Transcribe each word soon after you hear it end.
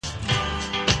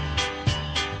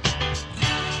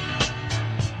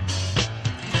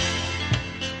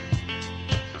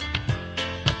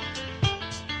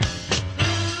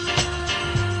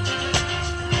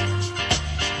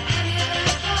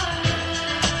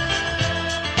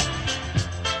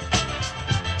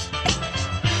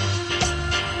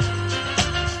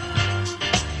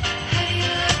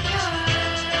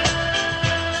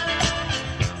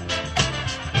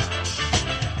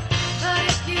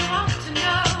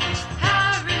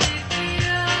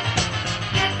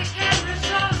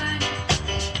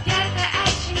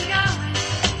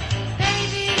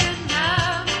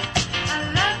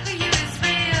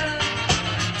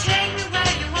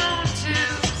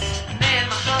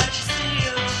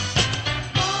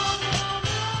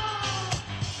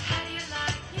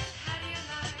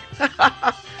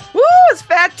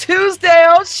Tuesday,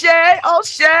 O'Shea,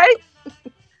 O'Shea.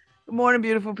 Good morning,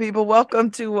 beautiful people. Welcome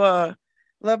to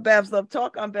Love Babs Love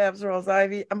Talk. I'm Babs Rose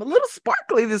Ivy. I'm a little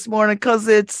sparkly this morning because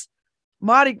it's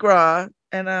Mardi Gras,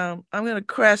 and I'm gonna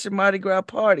crash a Mardi Gras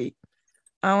party.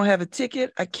 I don't have a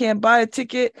ticket. I can't buy a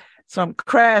ticket, so I'm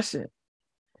crashing.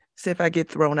 See if I get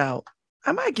thrown out.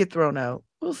 I might get thrown out.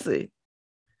 We'll see.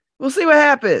 We'll see what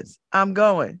happens. I'm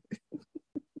going.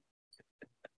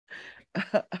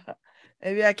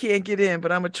 Maybe I can't get in,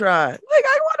 but I'm gonna try. Like,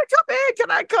 I want to come in.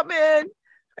 Can I come in?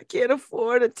 I can't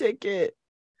afford a ticket,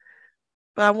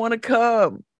 but I want to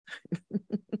come.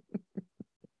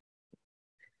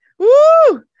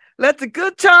 Woo! Let the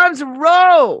good times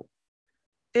roll.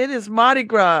 It is Mardi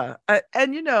Gras.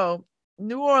 And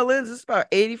New Orleans is about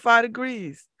 85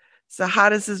 degrees. It's the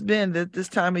hottest it's been this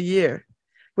time of year,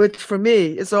 which for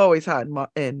me, it's always hot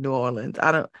in New Orleans.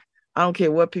 I don't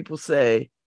care what people say.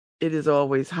 It is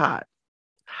always hot.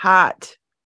 Hot.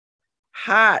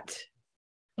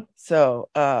 So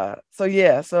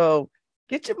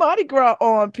get your Mardi Gras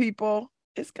on, people.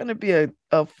 It's gonna be a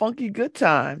funky good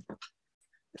time.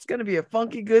 It's gonna be a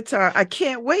funky good time. I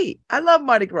can't wait. I love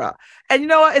Mardi Gras. And you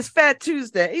know what? It's Fat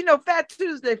Tuesday. Fat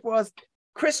Tuesday for us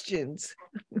Christians.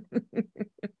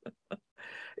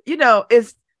 You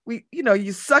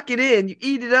suck it in, you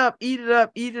eat it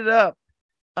up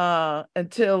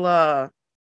until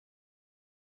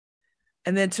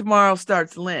and then tomorrow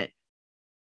starts Lent.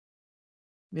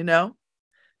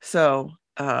 So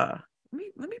let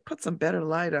me put some better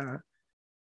light on.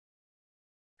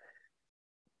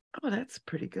 Oh, that's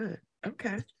pretty good.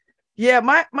 Okay. Yeah,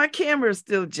 my camera is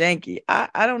still janky.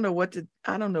 I don't know what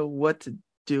to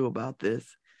do about this.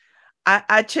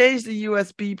 I changed the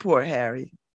USB port,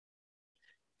 Harry.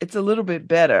 It's a little bit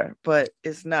better, but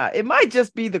it's not. It might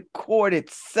just be the cord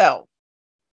itself.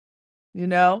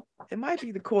 It might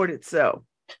be the cord itself.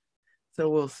 So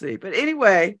we'll see. But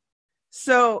anyway,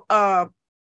 so for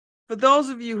those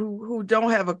of you who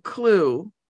don't have a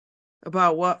clue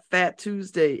about what Fat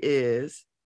Tuesday is,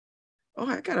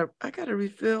 I gotta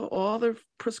refill all the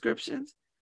prescriptions.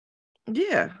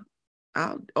 Yeah,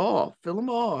 I'll fill them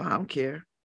all. I don't care.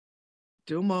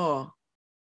 Do them all.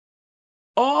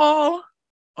 All.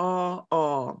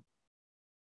 What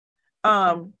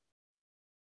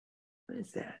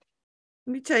is that?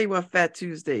 Let me tell you what Fat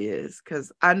Tuesday is,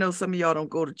 because I know some of y'all don't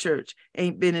go to church,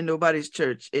 ain't been in nobody's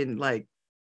church in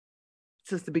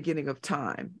since the beginning of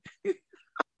time.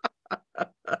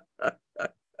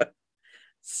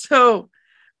 So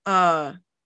Fat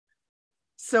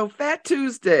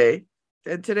Tuesday,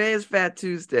 and today is Fat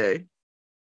Tuesday.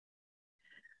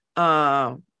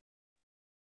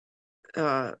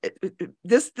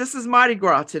 This is Mardi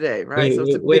Gras today, right?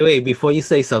 Wait, before you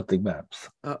say something, Babs.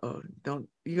 Don't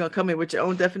you gonna come in with your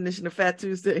own definition of Fat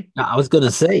Tuesday? I was gonna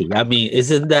say, I mean,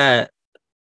 isn't that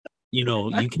you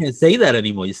can't say that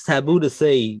anymore. It's taboo to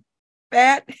say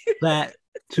Fat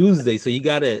Tuesday. So you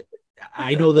gotta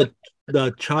I know that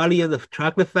the Charlie and the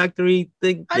Chocolate Factory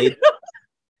thing,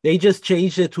 they just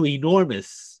changed it to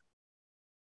enormous.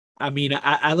 I mean,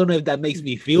 I don't know if that makes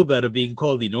me feel better being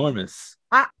called enormous.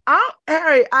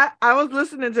 Harry, I was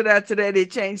listening to that today. They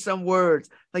changed some words.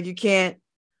 Like you can't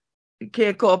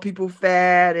call people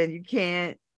fat, and you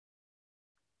can't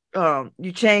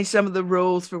you change some of the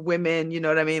rules for women, you know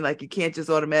what I mean? Like you can't just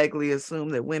automatically assume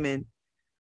that women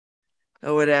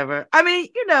or whatever. I mean,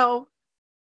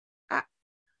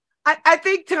 I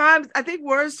think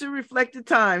words should reflect the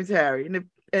times, Harry. And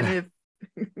if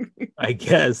I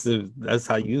guess that's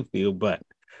how you feel, but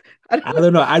I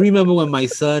don't know. I remember when my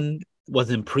son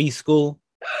was in preschool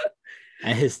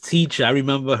and his teacher, I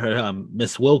remember her,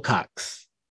 Miss Wilcox.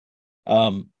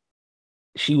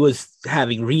 She was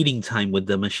having reading time with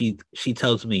them, and she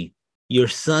tells me, "Your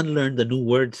son learned a new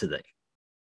word today."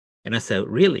 And I said,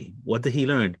 "Really? What did he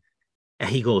learn?" And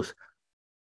he goes,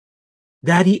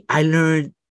 "Daddy, I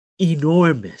learned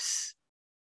enormous."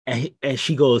 And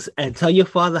she goes, "And tell your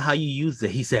father how you use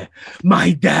it." He said,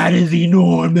 "My dad is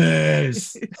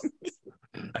enormous."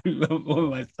 I remember when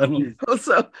my son was...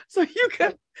 So you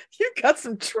got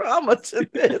some trauma to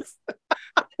this.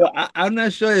 Well, I'm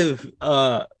not sure if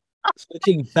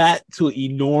switching fat to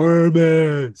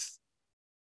enormous.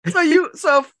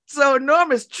 So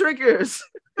enormous triggers.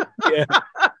 Yeah.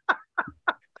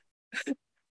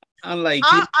 Unlike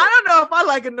I don't know if I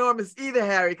like enormous either,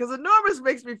 Harry, because enormous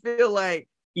makes me feel like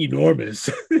enormous.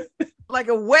 Like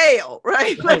a whale,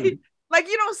 right? Like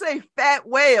you don't say fat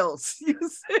whales. You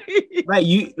say right.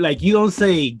 You don't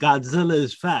say Godzilla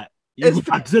is fat.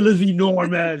 Godzilla's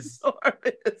enormous.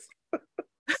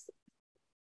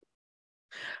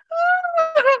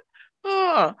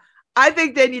 Oh, I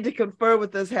think they need to confer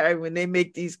with us, Harry, when they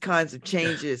make these kinds of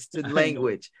changes to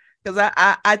language. Because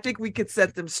I think we could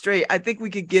set them straight. I think we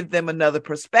could give them another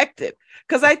perspective.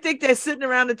 Because I think they're sitting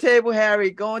around the table, Harry,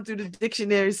 going through the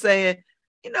dictionary saying,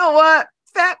 you know what?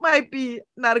 Fat might be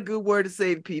not a good word to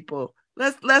say to people.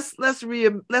 Let's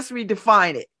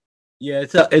redefine it. Yeah,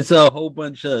 it's a whole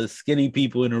bunch of skinny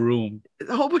people in a room.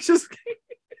 A whole bunch of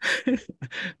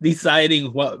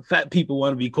deciding what fat people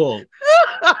want to be called.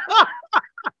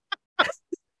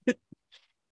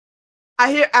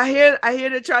 I hear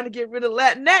they're trying to get rid of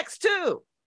Latinx too.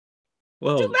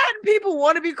 Well, do Latin people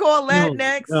want to be called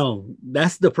Latinx? No,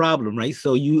 that's the problem, right?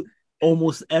 So you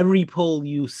almost every poll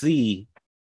you see,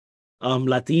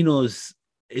 Latinos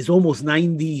is almost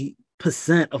 90%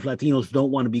 of Latinos don't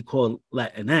want to be called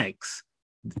Latinx.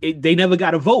 They never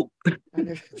got a vote.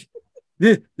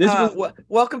 This was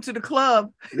welcome to the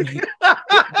club.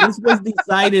 This was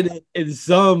decided in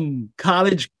some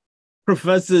college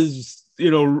professor's,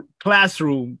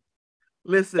 classroom.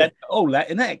 Listen,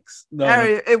 Latinx. No,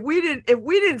 Harry, if we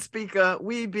didn't speak up,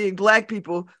 we being Black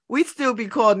people, we'd still be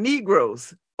called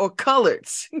Negroes or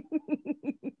coloreds.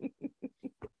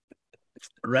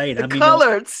 Right. The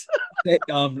coloreds.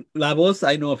 La Voz,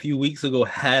 I know a few weeks ago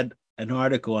had an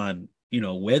article on,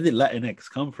 where did Latinx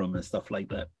come from and stuff like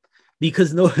that.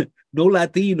 Because no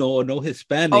Latino or no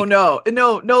Hispanic. Oh no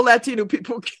Latino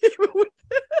people came with it.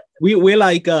 We're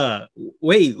like,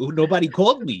 wait, nobody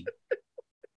called me.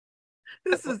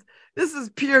 This is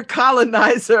pure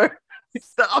colonizer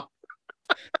stuff.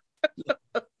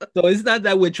 So it's not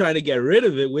that we're trying to get rid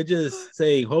of it. We're just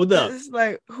saying, hold up. It's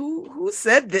like, who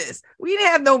said this? We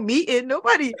didn't have no meeting.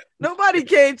 Nobody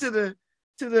came to the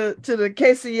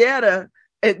quesadilla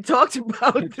and talked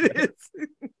about this.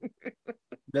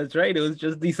 That's right. It was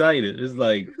just decided. It's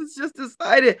like it was just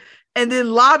decided, and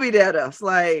then lobbied at us.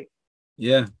 Like,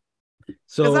 yeah.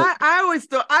 So I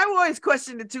always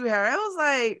questioned it too, Harry. I was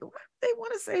like, what do they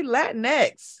want to say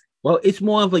Latinx? Well, it's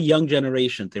more of a young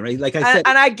generation thing, right? Like I said,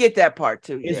 and I get that part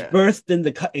too. It's birthed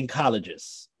in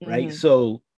colleges, right? Mm-hmm.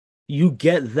 So you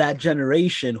get that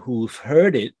generation who've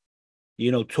heard it,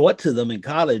 taught to them in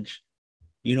college,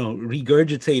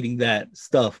 regurgitating that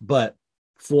stuff, but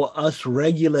for us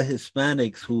regular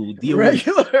Hispanics who deal with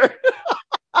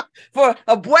for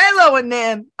abuelo and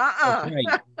them,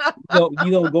 right.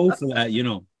 You don't go for that,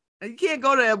 You can't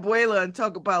go to abuela and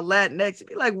talk about Latinx. You'd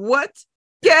be like, what?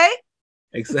 Okay.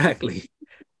 Exactly.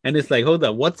 And it's like, hold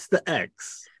on, what's the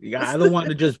X? I don't want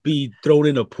to just be thrown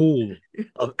in a pool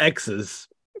of X's.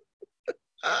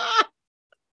 Oh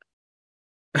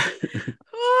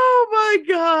my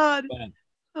God.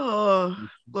 Oh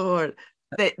Lord.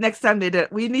 Next time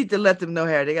we need to let them know,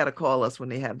 Harry, they got to call us when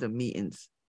they have the meetings.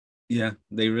 Yeah,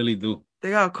 they really do.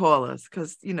 They got to call us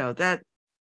because, that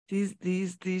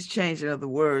these changing of the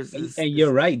words. And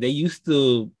you're right. They used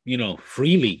to,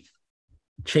 freely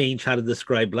change how to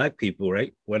describe Black people,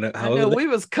 right? We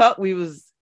was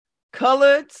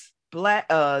colored, Black,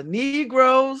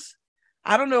 Negroes.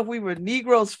 I don't know if we were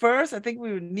Negroes first. I think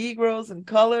we were Negroes and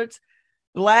coloreds.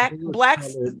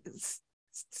 Blacks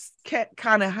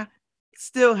kind of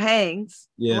still hangs.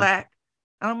 Yeah. Black.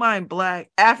 I don't mind Black.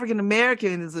 African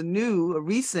American is a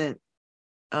recent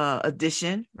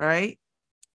addition, right?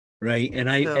 Right. And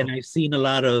I've seen a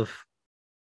lot of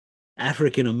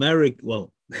African American.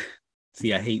 Well,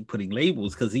 see, I hate putting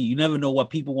labels because you never know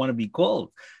what people want to be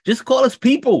called. Just call us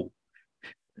people.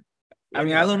 I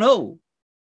mean, I don't know.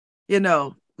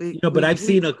 But I've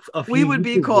seen a few. We would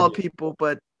be called people,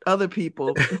 but other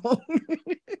people.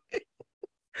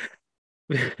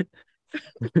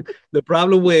 The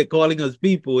problem with calling us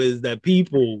people is that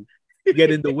people get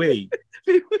in the way.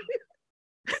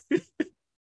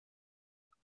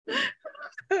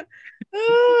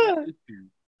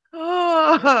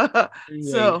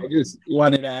 So I just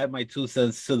wanted to add my 2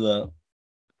 cents to the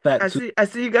fact. I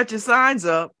see you got your signs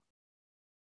up.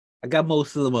 I got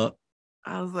most of them up.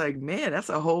 I was like, man, that's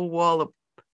a whole wall of.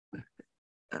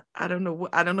 I don't know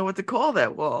what to call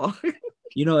that wall.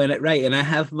 And I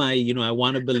have my, I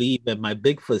want to believe in my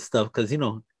Bigfoot stuff because,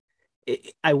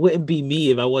 I wouldn't be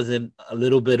me if I wasn't a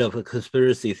little bit of a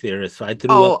conspiracy theorist. So I threw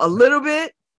up a little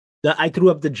bit. I threw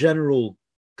up the general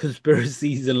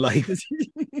conspiracies in life.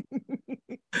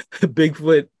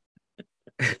 Bigfoot.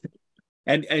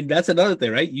 And that's another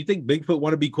thing, right? You think Bigfoot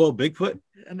want to be called Bigfoot?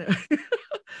 I know. I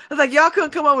was like, y'all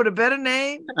couldn't come up with a better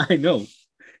name. I know.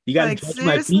 You got to touch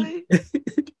seriously? My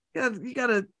feet. you got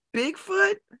a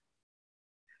Bigfoot?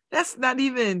 That's not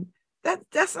even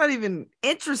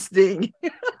interesting.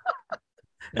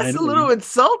 That's a little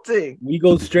insulting. We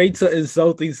go straight to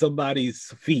insulting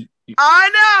somebody's feet. I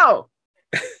know.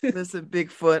 Listen,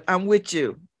 Bigfoot, I'm with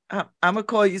you. I'm gonna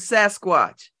call you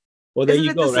Sasquatch. Well, there Isn't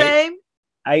you it the go, right? same?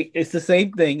 It's the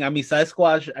same thing. I mean,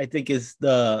 Sasquatch, I think, is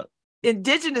the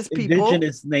Indigenous people.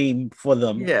 indigenous name for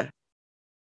them. Yeah.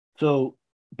 So,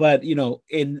 but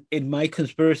in my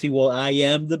conspiracy, well, I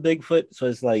am the Bigfoot, so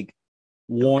it's like Okay.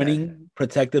 warning,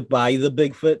 protected by the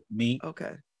Bigfoot, me,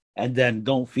 Okay. and then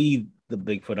don't feed the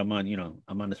Bigfoot.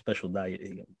 I'm on a special diet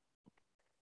again.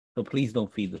 So please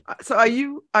don't feed them. So are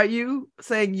you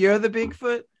saying you're the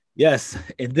Bigfoot? Yes,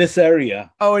 in this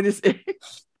area, Oh, it is.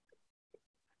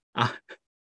 I,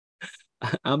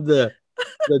 I'm the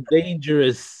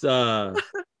dangerous,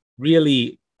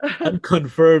 really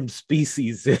unconfirmed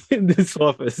species in this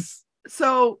office.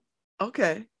 So,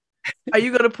 okay. Are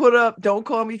you gonna put up "Don't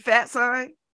call me fat"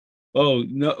 sign? Oh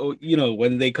no,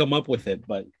 when they come up with it,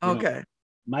 but Okay.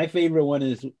 my favorite one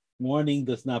is warning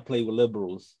does not play with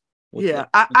liberals. Yeah,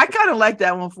 I kind of like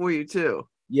that one for you too.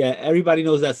 Yeah, everybody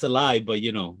knows that's a lie, but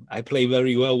I play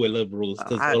very well with liberals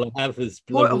because I, all I have is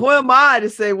who liberals. am I to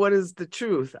say what is the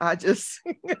truth? I just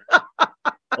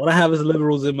All I have is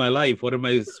liberals in my life. What am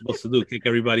I supposed to do? Kick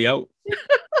everybody out?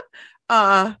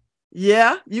 uh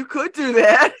yeah, you could do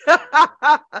that.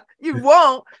 You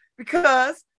won't,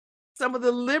 because some of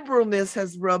the liberalness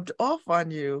has rubbed off on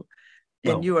you,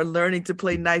 and Well, you are learning to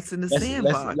play nice in the let's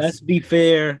sandbox. be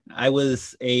fair. I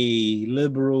was a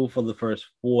liberal for the first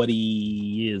 40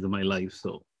 years of my life,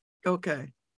 so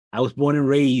Okay. I was born and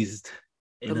raised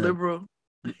A in a liberal.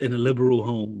 liberal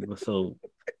home.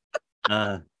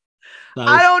 Uh, so I I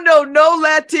was don't know no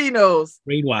Latinos.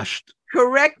 brainwashed.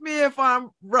 Correct me if I'm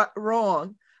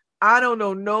wrong. I don't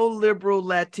know no liberal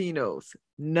Latinos.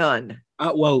 None.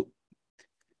 Well,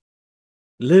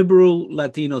 liberal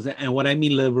Latinos, and what I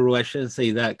mean liberal, I shouldn't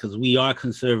say that because we are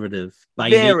conservative by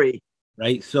nature, Very.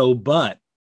 right? So, but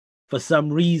for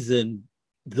some reason,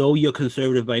 though you're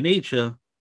conservative by nature,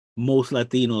 most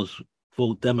Latinos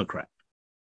vote Democrat.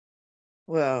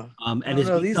 Well, I And don't it's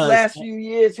know. These because, last few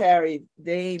years, Harry,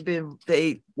 they ain't been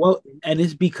they well, and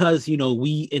it's because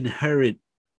we inherit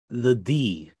the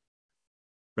D,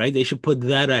 right? They should put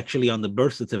that actually on the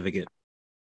birth certificate.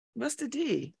 what's the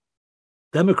D?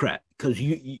 Democrat, because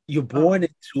you're Oh, born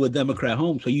into a Democrat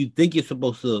home, so you think you're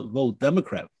supposed to vote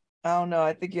Democrat. I don't know.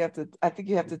 I think you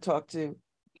have to talk to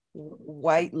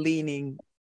white leaning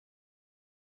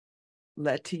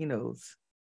Latinos.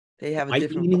 They have a White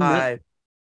different leaning, vibe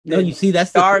no, you than see,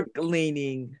 that's the thing. dark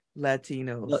leaning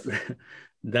Latinos.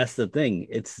 That's the thing.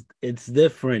 It's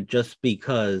different just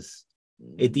because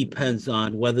it depends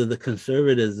on whether the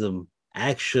conservatism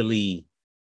actually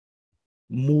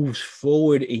moves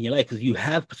forward in your life, because you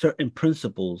have certain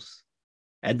principles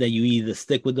and then you either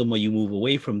stick with them or you move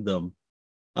away from them.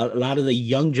 A lot of the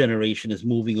young generation is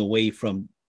moving away from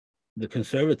the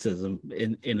conservatism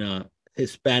in a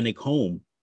Hispanic home.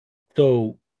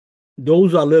 So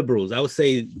those are liberals. I would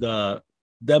say the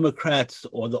Democrats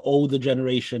or the older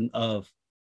generation of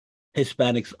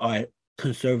Hispanics are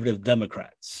conservative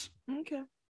Democrats. Okay.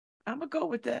 I'm gonna go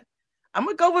with that. I'm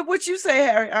gonna go with what you say,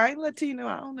 Harry. I ain't Latino.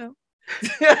 I don't know.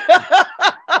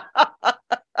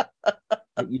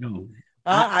 You know,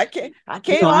 I I can't I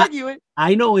argue it.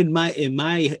 I know in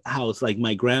my house, like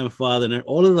my grandfather and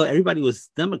all of everybody was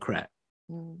Democrat,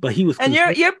 but he was And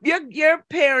your conservative. your your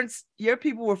parents, your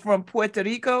people were from Puerto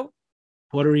Rico.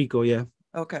 Puerto Rico, yeah.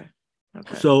 Okay.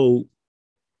 Okay. So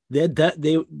they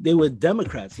were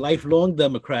Democrats, lifelong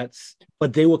Democrats,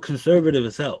 but they were conservative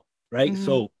as hell, right? Mm-hmm.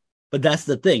 So, but that's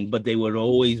the thing. But they would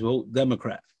always vote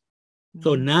Democrat.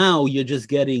 So Mm-hmm. now you're just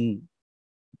getting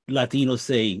Latinos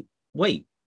saying, "Wait,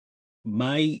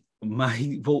 my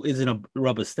vote isn't a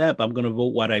rubber stamp. I'm going to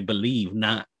vote what I believe,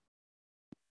 not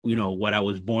what I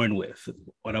was born with,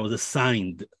 what I was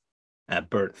assigned at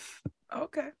birth."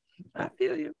 Okay. I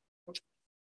feel you.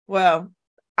 Well,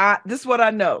 this is what I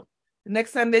know. The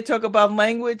next time they talk about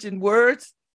language and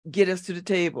words, get us to the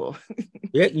table.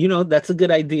 Yeah, that's a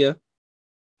good idea.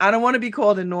 I don't want to be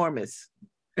called enormous.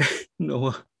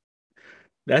 No,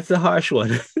 that's a harsh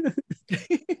one.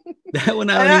 That one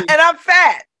I don't And even. I'm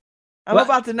fat. I'm Well,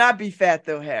 about to not be fat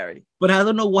though, Harry. but I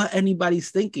don't know what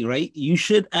anybody's thinking, right? You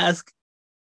should ask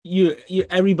you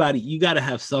everybody. You got to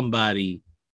have somebody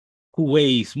who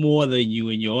weighs more than you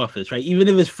in your office, right? Even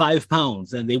if it's 5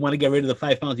 pounds and they want to get rid of the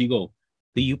 5 pounds, you go,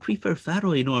 do you prefer fat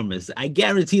or enormous? I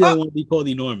guarantee they Oh, won't be called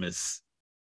enormous.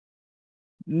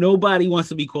 Nobody wants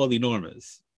to be called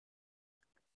enormous.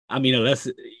 I mean, unless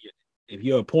if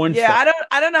you're a porn yeah, star,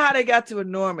 I don't know how they got to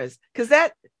enormous, because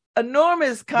that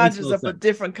enormous makes conjures no up a sense.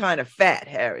 different kind of fat,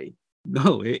 Harry.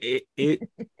 No,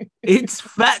 it's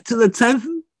fat to the 10th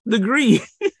degree.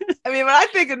 I mean, when I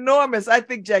think enormous, I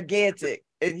think gigantic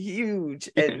and huge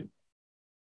and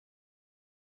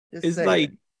just It's like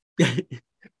saying.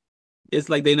 It's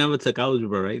like they never took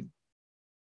algebra, right?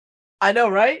 I know,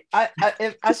 right?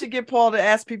 I should get Paul to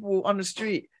ask people on the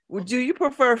street. Do you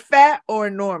prefer fat or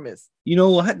enormous? You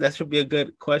know what? That should be a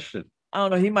good question. I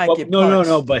don't know. He might Well, get no, no, punched.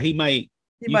 no. But he might.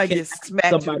 He You might can't get ask smacked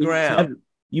to the somebody who's ground. heavy.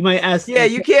 You might ask. Yeah,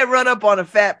 you can't run up on a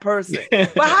fat person.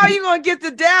 But how are you going to get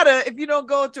the data if you don't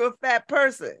go to a fat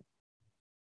person?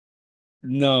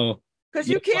 No, Because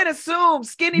you you can't assume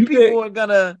skinny you people could are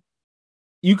gonna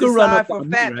you could run decide up for on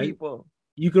me, fat right? people.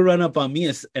 You could run up on me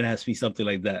and ask me something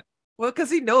like that. Well,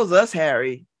 because he knows us,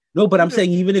 Harry. No, but You I'm know-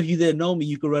 saying even if you didn't know me,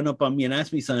 you could run up on me and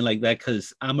ask me something like that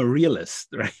because I'm a realist,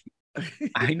 right?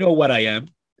 I know what I am,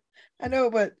 I know,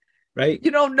 but right?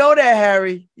 you don't know that,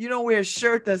 Harry. You don't wear a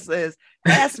shirt that says,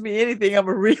 ask me anything, I'm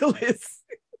a realist.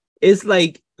 It's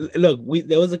like, look,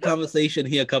 there was a conversation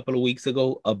here a couple of weeks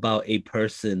ago about a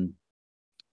person,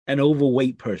 an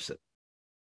overweight person,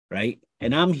 right?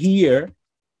 And I'm here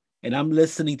and I'm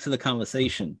listening to the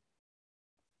conversation.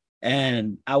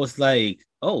 And I was like,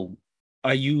 oh,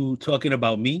 are you talking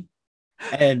about me?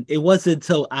 And it wasn't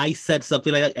until I said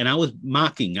something like that, and I was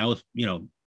mocking, I was,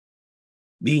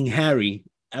 being Harry.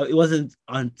 It wasn't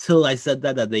until I said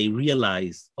that they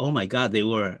realized, oh my God, they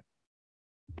were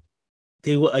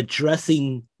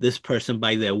addressing this person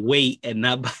by their weight and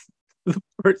not by the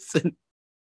person.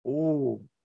 Oh,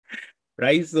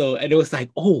 Right. So, and it was like,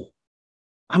 oh,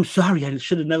 I'm sorry. I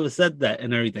should have never said that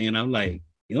and everything. And I'm like,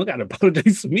 you don't got to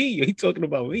apologize to me. You ain't talking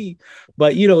about me.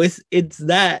 But, it's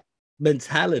that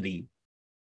mentality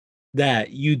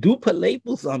that you do put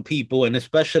labels on people. And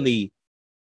especially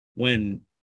when,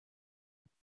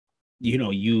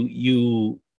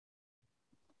 you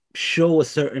show a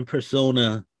certain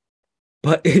persona,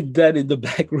 but then in the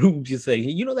back rooms, you say,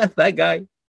 hey, that fat guy.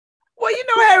 well,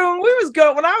 Harry,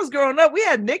 when I was growing up, we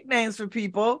had nicknames for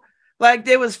people. Like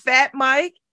there was Fat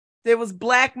Mike, there was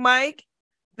Black Mike,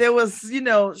 there was,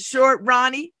 Short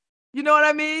Ronnie. You know what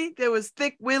I mean? There was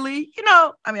Thick Willie.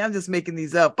 I'm just making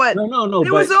these up, but No,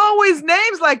 there was always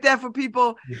names like that for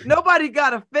people. Nobody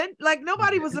got offended. Like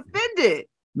nobody was offended.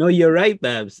 No, you're right,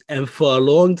 Babs. And for a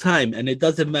long time, and it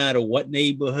doesn't matter what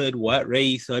neighborhood, what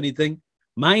race, or anything,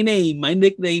 my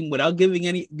nickname, without giving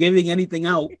anything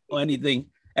out or anything,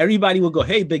 everybody would go,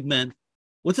 "Hey, big man,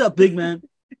 what's up, big man?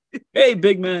 Hey,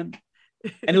 big man."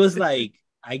 And it was like,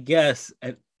 I guess,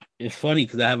 and it's funny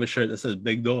because I have a shirt that says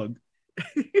 "Big Dog."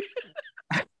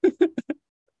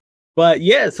 But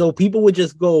yeah, so people would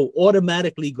just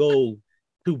automatically go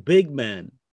to big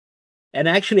man, and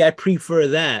actually, I prefer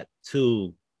that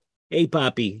to, "Hey,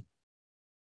 Poppy."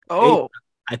 Oh,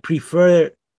 I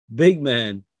prefer big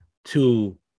man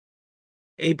to,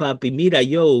 "Hey, Papi, mira,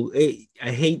 yo, hey,"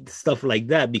 I hate stuff like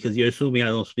that because you're assuming I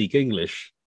don't speak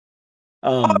English.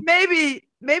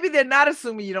 Maybe they're not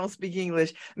assuming you don't speak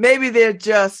English. Maybe they're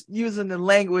just using the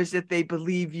language that they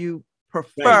believe you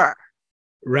prefer.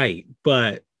 Right.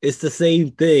 But it's the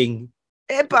same thing.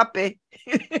 Hey, papi.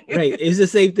 Right. It's the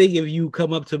same thing if you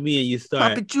come up to me and you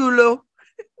start Papi chulo.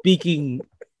 speaking,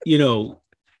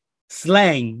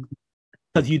 slang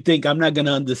because you think I'm not going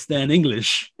to understand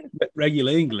English,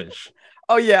 regular English.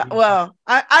 Oh yeah, well,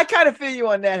 I kind of feel you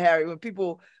on that, Harry. When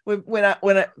people, when I,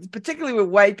 particularly with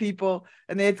white people,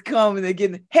 and they'd come and they're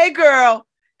getting, hey girl,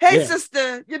 hey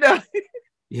sister,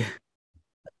 Yeah.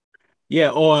 Yeah,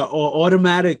 or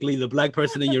automatically the black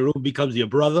person in your room becomes your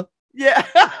brother. Yeah.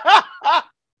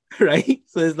 Right?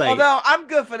 So it's like, although I'm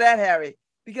good for that, Harry,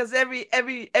 because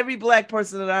every black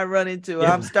person that I run into,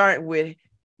 I'm starting with,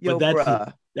 yo,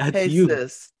 bruh. That's hey, you.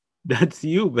 Sis. That's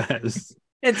you, Baz.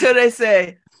 Until they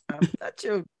say, I'm not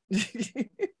you.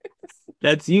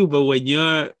 That's you. But when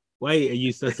you're white and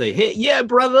you start say, hey, yeah,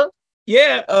 brother.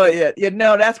 Yeah. Oh, yeah. Yeah.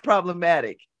 No, that's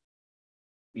problematic.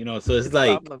 So it's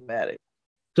like problematic.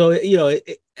 So,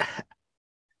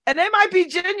 and they might be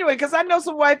genuine because I know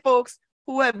some white folks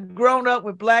who have grown up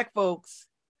with black folks.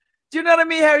 Do you know what I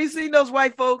mean? Have you seen those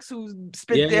white folks who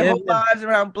spent their whole lives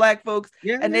around black folks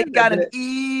and they got an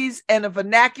ease and a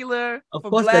vernacular of for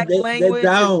course black language?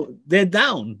 They're down. They're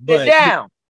down.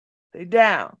 They're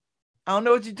down. I don't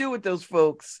know what you do with those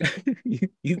folks.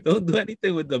 You don't do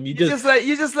anything with them. You just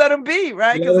let them be,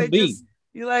 right? Because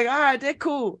you're like, all right, they're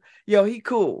cool. Yo, he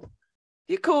cool.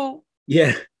 He cool.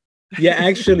 Yeah. Yeah,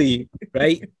 actually,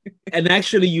 right? And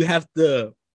actually you have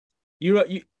to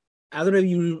I don't know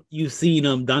if you've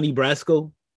seen Donnie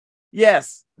Brasco.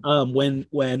 Yes. When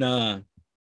Al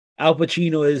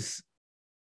Pacino is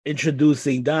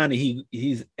introducing Donnie,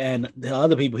 he's and the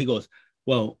other people, he goes,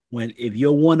 well, if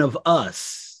you're one of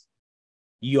us,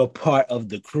 you're part of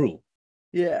the crew.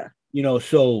 Yeah.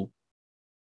 So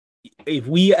if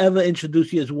we ever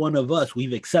introduce you as one of us,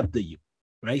 we've accepted you.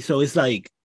 Right. So it's like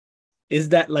is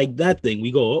that like that thing?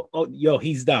 We go, oh, yo,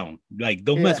 he's down. Like,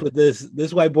 don't mess Yeah. with this.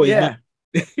 This white boy is Yeah. mad.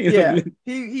 You know what I Yeah. mean?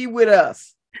 He with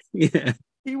us. Yeah.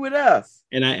 He with us.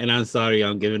 And I'm sorry,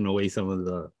 I'm giving away some of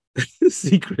the The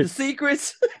secrets.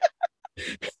 secrets.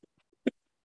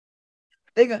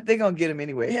 they gonna get him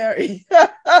anyway, Harry.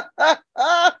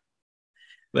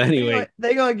 But anyway,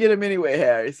 they gonna get him anyway,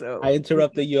 Harry. So I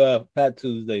interrupted your Fat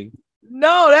Tuesday.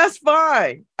 no, that's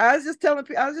fine. I was just telling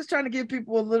people. I was just trying to give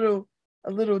people a little,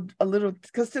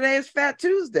 because today is Fat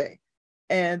Tuesday,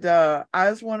 and I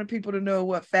just wanted people to know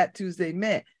what Fat Tuesday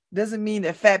meant. Doesn't mean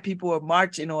that fat people are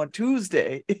marching on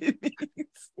Tuesday. It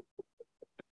means,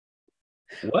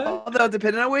 What? although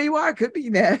depending on where you are, it could be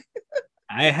that.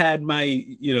 I had my,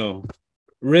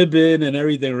 ribbon and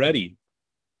everything ready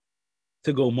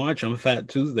to go march on Fat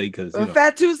Tuesday because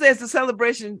Fat Tuesday is the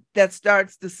celebration that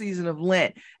starts the season of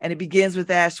Lent, and it begins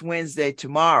with Ash Wednesday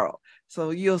tomorrow. So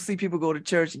you'll see people go to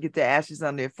church and get the ashes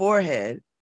on their forehead.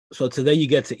 So today you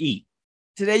get to eat.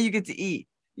 Today you get to eat.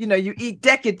 You eat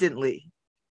decadently.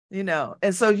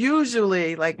 And so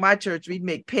usually, like my church, we'd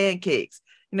make pancakes.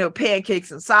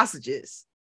 Pancakes and sausages,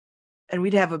 and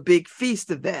we'd have a big feast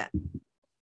of that.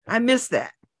 I miss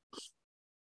that.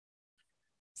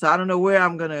 So I don't know where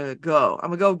I'm gonna go. I'm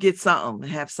gonna go get something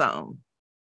and have something.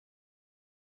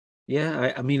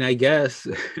 Yeah, I mean, I guess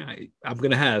I'm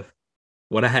gonna have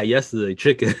what I had yesterday,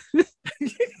 chicken.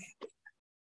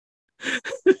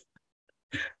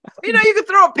 You can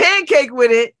throw a pancake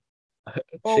with it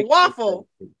or Chicken. waffle.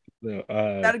 No,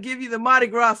 That'll give you the Mardi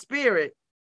Gras spirit.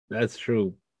 That's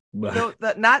true. But No,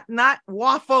 not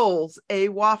waffles, a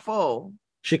waffle.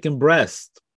 chicken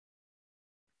breast.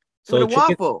 So So with a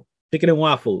waffle. chicken and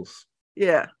waffles.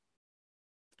 Yeah.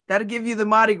 That'll give you the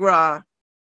Mardi Gras.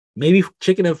 Maybe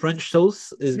chicken and French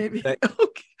toast is Maybe. that,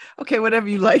 Okay, whatever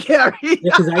you like, Harry. yeah,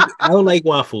 because I don't like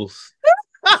waffles.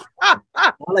 I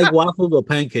like waffles or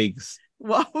pancakes.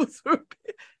 Waffles.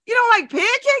 You don't like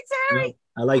pancakes, Harry?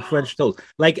 No, I like French toast.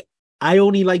 Like, I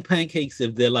only like pancakes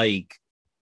if they're like,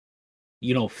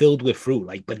 filled with fruit,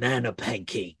 like banana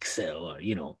pancakes or,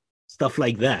 stuff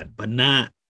like that, but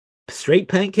not straight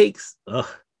pancakes. Ugh,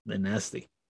 they're nasty.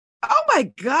 Oh my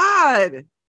God.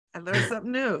 I learned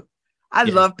something new. I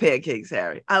love pancakes,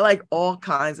 Harry. I like all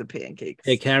kinds of pancakes.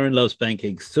 Yeah, Karen loves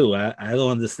pancakes too. I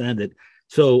don't understand it.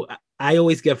 So I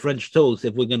always get French toast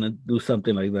if we're going to do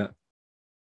something like that.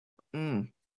 Mm.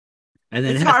 And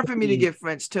then it's hard for me to get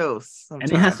French toast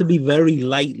sometimes. And it has to be very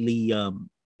lightly,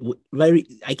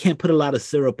 I can't put a lot of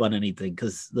syrup on anything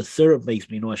because the syrup makes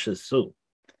me nauseous too.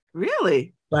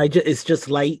 Really? But it's just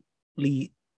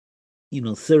lightly,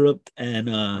 syrup. And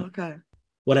okay.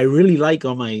 What I really like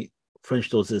on my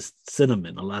French toast is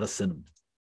cinnamon, a lot of cinnamon.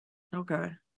 Okay.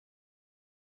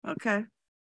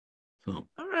 So,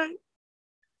 all right.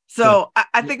 So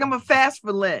I think I'm going to fast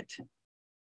for Lent.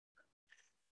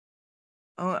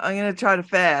 I'm going to try to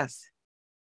fast.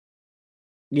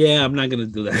 Yeah, I'm not going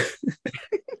to do that.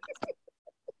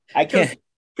 I can't.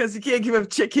 Because you can't give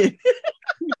up chicken.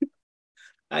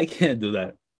 I can't do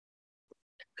that.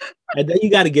 And then you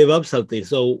got to give up something.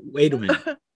 So wait a minute.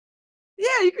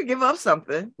 Yeah, you could give up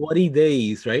something. 40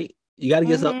 days, right? You got to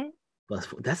give up.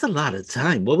 That's a lot of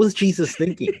time. What was Jesus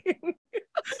thinking?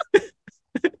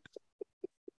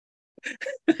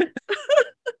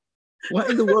 What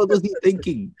in the world was he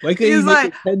thinking? Why couldn't he make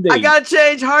it 10 days? I gotta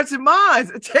change hearts and minds.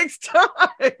 It takes time.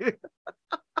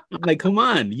 I'm like, come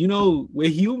on, we're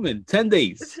human. 10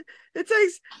 days. It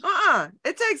takes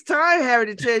time, Harry,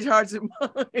 to change hearts and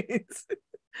minds.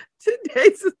 10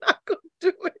 days is not gonna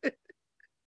do it.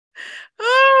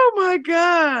 Oh my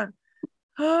God.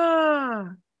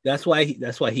 That's why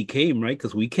he came, right?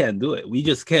 Because we can't do it. We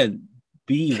just can't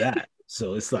be that.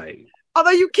 So it's like,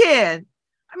 although you can.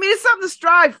 I mean, it's something to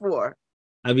strive for.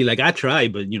 I mean, like, I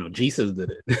tried, but Jesus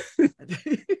did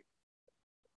it.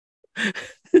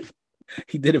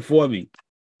 He did it for me.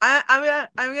 I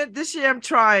mean, this year I'm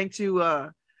trying to.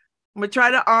 I'm gonna try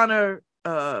to honor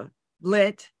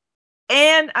Lent,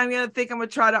 and I'm gonna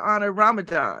try to honor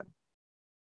Ramadan.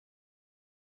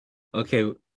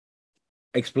 Okay,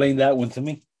 explain that one to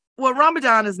me. Well,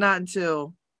 Ramadan is not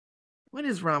until when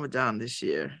is Ramadan this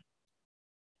year?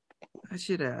 I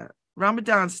should have.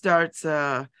 Ramadan starts.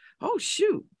 Oh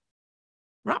shoot!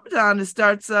 Ramadan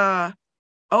starts. March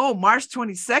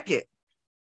 22nd.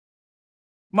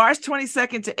 March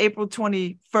 22nd to April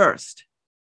 21st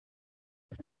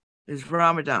is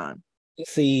Ramadan.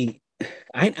 See,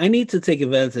 I need to take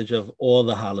advantage of all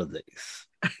the holidays.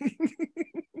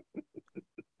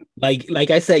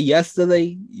 like I said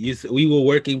yesterday, we were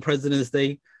working President's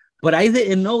Day, but I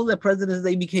didn't know that President's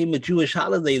Day became a Jewish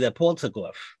holiday that Paul took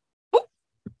off.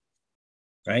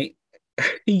 Right?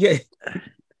 he get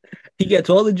he gets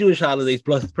all the Jewish holidays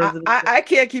plus President. I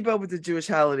can't keep up with the Jewish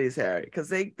holidays, Harry, because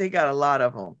they got a lot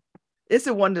of them. It's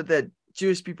a wonder that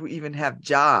Jewish people even have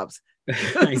jobs.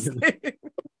 This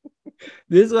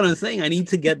is what I'm saying. I need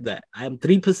to get that. I am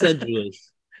 3% Jewish.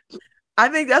 I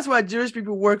think that's why Jewish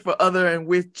people work for other and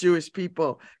with Jewish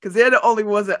people, because they're the only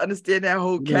ones that understand that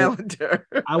whole calendar.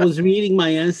 I was reading my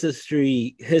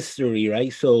ancestry history,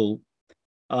 right? So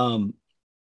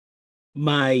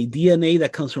my DNA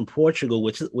that comes from Portugal,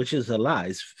 which is a lie,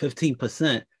 is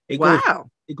 15%. It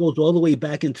goes all the way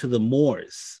back into the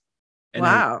Moors. And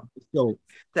wow. So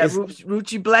that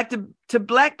roots you black to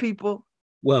black people.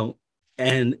 Well,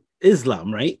 and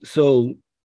Islam, right? So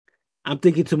I'm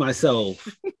thinking to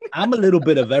myself, I'm a little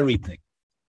bit of everything.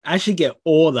 I should get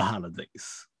all the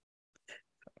holidays.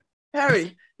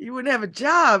 Harry, you wouldn't have a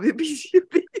job.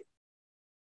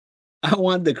 I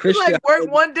want the Christian like work holidays.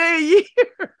 1 day a year.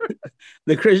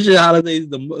 The Christian holidays,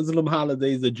 the Muslim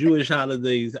holidays, the Jewish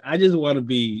holidays. I just want to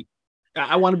be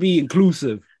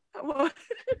inclusive. I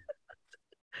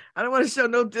don't want to show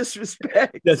no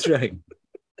disrespect. That's right.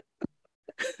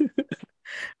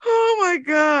 Oh my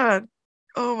God.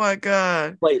 Oh my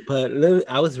God. Wait, but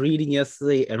I was reading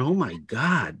yesterday, and oh my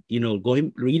God,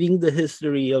 reading the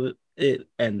history of it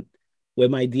and where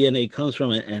my DNA comes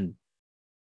from, and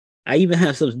I even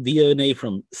have some DNA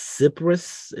from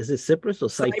Cyprus. Is it Cyprus or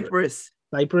Cyprus?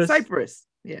 Cyprus.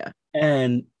 Yeah.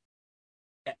 And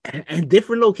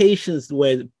different locations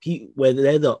where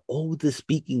they're the oldest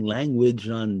speaking language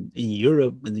in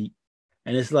Europe, and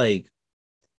it's like,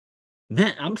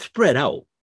 man, I'm spread out.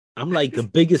 I'm like the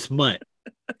biggest mutt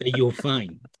that you'll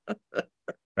find,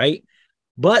 right?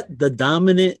 But the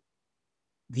dominant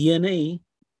DNA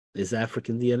is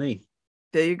African DNA.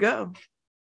 There you go.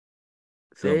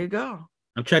 So there you go.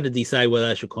 I'm trying to decide whether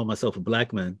I should call myself a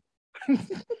black man.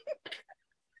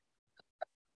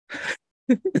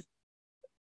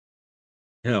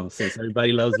 Since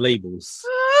everybody loves labels.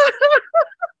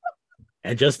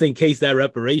 And just in case that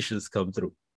reparations come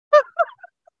through.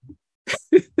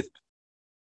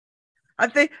 I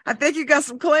think you got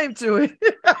some claim to it.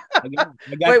 I got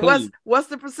Wait, what's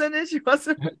the percentage?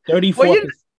 34%.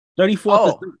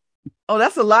 34%. Oh,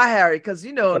 that's a lie, Harry, because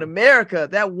in America,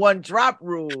 that one drop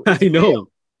rule. I know.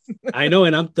 I know,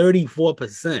 and I'm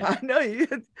 34%. I know you.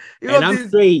 And I'm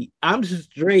straight. I'm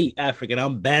straight African.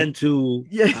 I'm Bantu.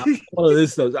 Yeah. All of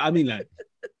this stuff. I mean, like,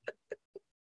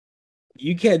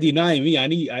 you can't deny me. I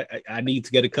need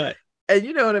to get a cut. And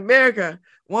in America,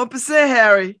 1%,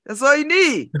 Harry. That's all you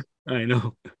need. I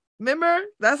know. Remember?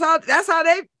 That's how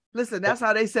they listen. That's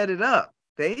how they set it up.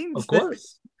 Of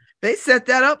course. They set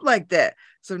that up like that.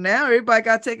 So now everybody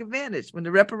got to take advantage. When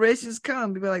the reparations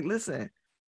come, people are like, listen,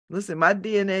 my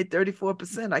DNA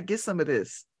 34%. I get some of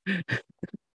this.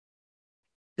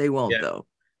 They won't though.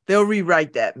 They'll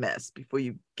rewrite that mess before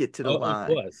you get to the line.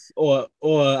 Of course. Or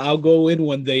I'll go in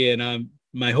one day and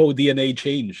my whole DNA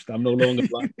changed. I'm no longer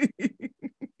black.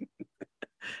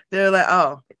 They're like,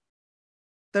 oh,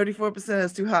 34%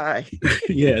 is too high.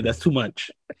 Yeah, that's too much.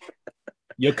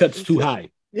 Your cut's too high.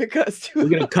 Your cut's too high. We're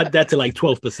going to cut that to like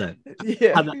 12%.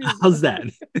 Yeah. How's that?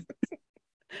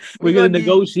 We're going to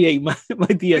negotiate my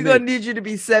DNA. We're going to need you to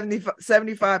be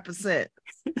 75%.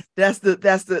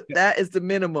 That is the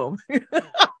minimum. We're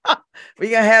going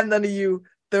to have none of you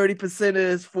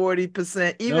 30%ers,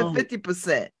 40%, even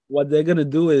 50%. What they're going to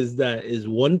do is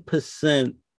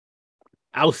 1%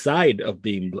 outside of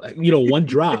being black. One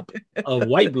drop of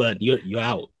white blood, you're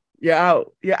out. You're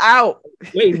out.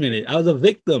 Wait a minute. I was a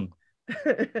victim.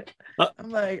 I'm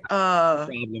like,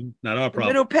 problem. Not our problem.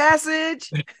 Middle Passage,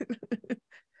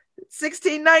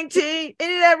 1619.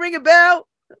 Any of that ring a bell?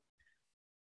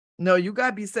 No, you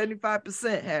gotta be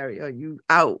 75%, Harry, or you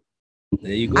out.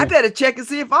 There you go. I better check and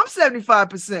see if I'm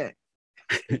 75%.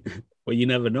 Well, you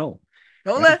never know.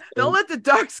 Don't let the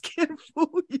dark skin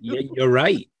fool you. Yeah,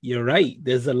 you're right.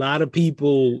 There's a lot of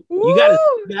people. You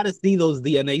gotta see those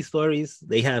DNA stories.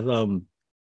 They have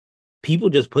people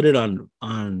just put it on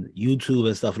YouTube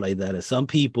and stuff like that. And some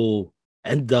people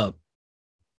end up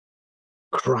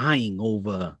crying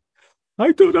over,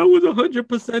 I thought I was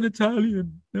 100%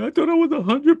 Italian. I thought I was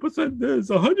 100% this,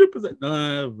 100%.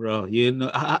 Nah, bro,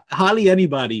 hardly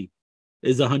anybody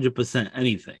is 100%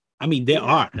 anything. I mean, there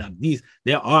are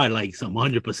like some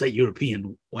 100%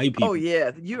 European white people. Oh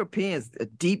yeah, the Europeans are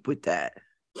deep with that.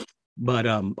 But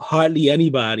hardly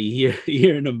anybody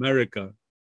here in America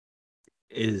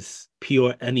is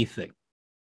pure anything.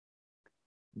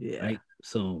 Yeah. Right.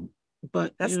 So,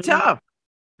 but that's tough.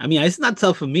 I mean, it's not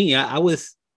tough for me. I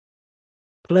was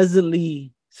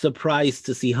pleasantly surprised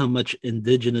to see how much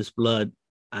indigenous blood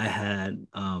I had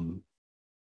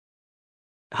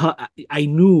I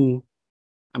knew,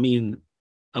 I mean,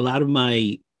 a lot of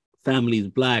my family is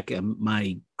black, and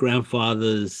my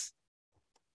grandfather's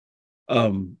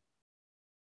um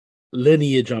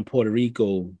lineage on Puerto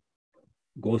Rico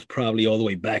goes probably all the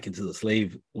way back into the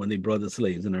slave when they brought the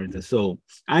slaves and everything. So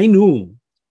I knew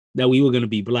that we were going to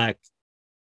be black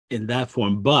in that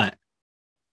form, but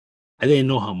I didn't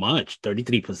know how much.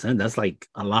 33%, that's like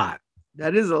a lot.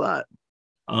 That is a lot.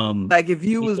 Um, Like if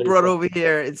you was brought over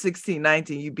here in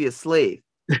 1619, you'd be a slave.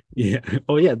 Yeah.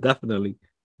 Oh yeah, definitely.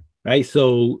 Right.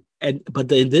 So, but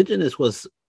the indigenous was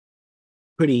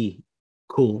pretty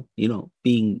cool,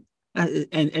 being and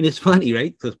it's funny,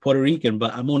 right? Because Puerto Rican,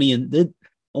 but I'm only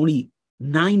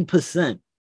 9%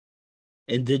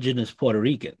 indigenous Puerto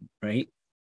Rican, right?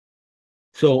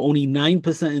 So only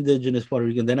 9% indigenous Puerto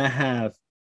Rican. Then I have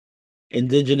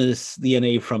indigenous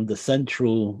DNA from the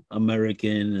Central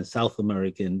American and South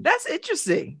American. That's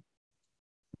interesting.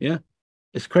 Yeah,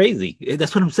 it's crazy.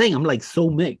 That's what I'm saying. I'm like so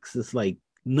mixed. It's like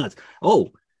nuts.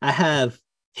 Oh, I have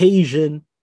Haitian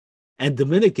and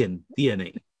Dominican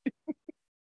DNA.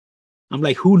 I'm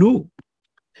like, who knew?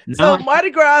 So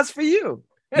Mardi Gras for you.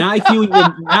 Now I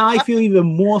feel even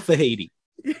more for Haiti.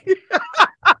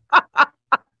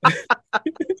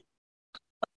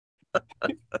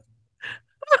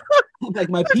 Like,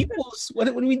 my peoples, what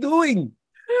are we doing?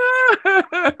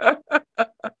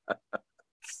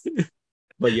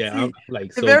 But yeah, I'm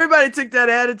like, if everybody took that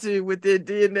attitude with their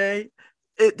DNA,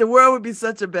 the world would be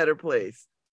such a better place.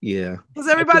 Yeah, because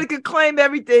everybody could claim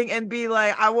everything and be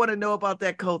like, I want to know about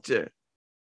that culture.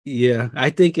 Yeah,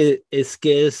 I think it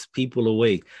scares people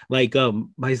away. Like,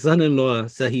 my son-in-law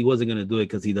said he wasn't gonna do it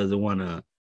because he doesn't want to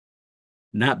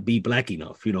not be black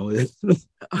enough,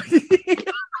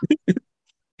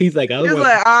 He's like,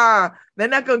 they're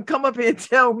not gonna come up here and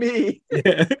tell me.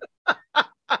 Yeah.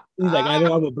 He's like, I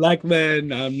know I'm a black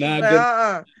man. I'm not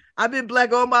good. I've been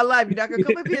black all my life. You're not gonna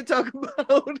come up here and talk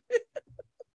about it.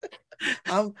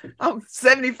 I'm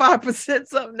 75%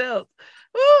 something else.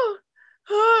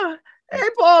 Hey,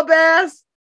 Paul Bass.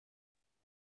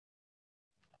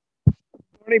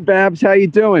 Morning, Babs. How you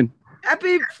doing?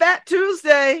 Happy Fat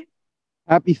Tuesday.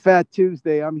 Happy Fat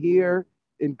Tuesday. I'm here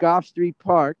in Gough Street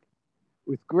Park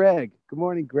with Greg. Good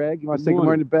morning, Greg. You want to say good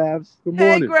morning to Babs? Good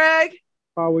morning. Hey, Greg.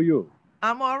 How are you?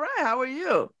 I'm all right. How are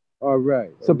you? All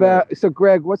right. So,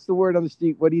 Greg, what's the word on the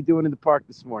street? What are you doing in the park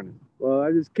this morning? Well,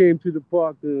 I just came to the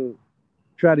park to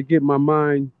try to get my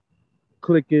mind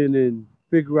clicking and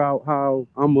figure out how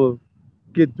I'm going to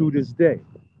get through this day.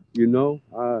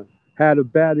 I had a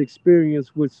bad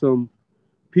experience with some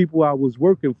people I was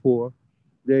working for.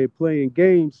 They're playing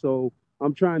games, so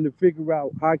I'm trying to figure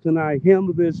out how can I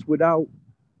handle this without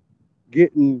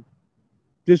getting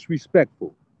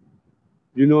disrespectful.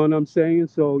 You know what I'm saying?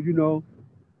 So,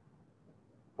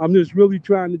 I'm just really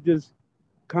trying to just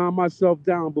calm myself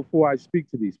down before I speak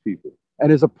to these people.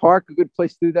 And is a park a good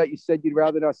place to do that? You said you'd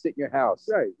rather not sit in your house.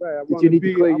 Right. Did you need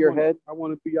to clear your head? I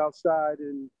want to be outside,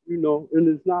 and and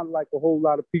there's not like a whole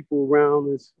lot of people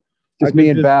around. It's just me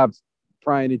and Babs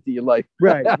prying into your life.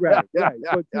 Right. But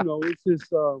it's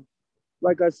just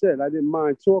like I said, I didn't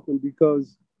mind talking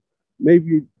because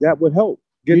maybe that would help.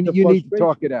 You need to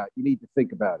talk it out. You need to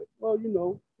think about it.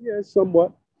 Well, yeah,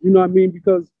 somewhat. You know what I mean?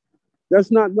 Because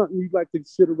that's not nothing you like to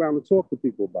sit around and talk to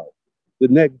people about. The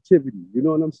negativity. You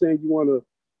know what I'm saying? You want to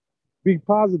be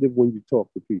positive when you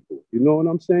talk to people. You know what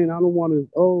I'm saying? I don't want to,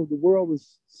 the world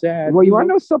is sad. Well, you want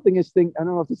to know something? I don't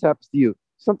know if this happens to you.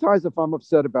 Sometimes if I'm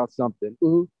upset about something,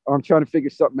 or I'm trying to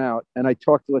figure something out, and I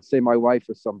talk to, let's say, my wife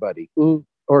or somebody,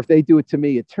 or if they do it to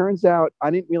me, it turns out I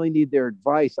didn't really need their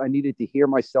advice. I needed to hear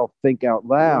myself think out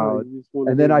loud,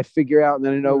 and then I figure out, and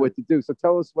then I know what to do. So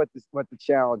tell us what the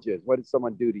challenge is. What did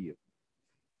someone do to you?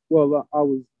 Well, I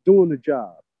was doing a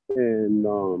job, and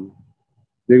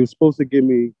they were supposed to give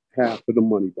me half of the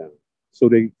money down. So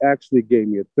they actually gave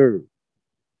me a third.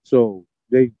 So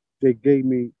they gave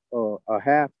me a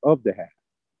half of the half.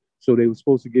 So they were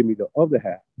supposed to give me the other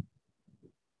half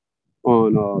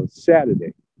on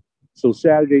Saturday. So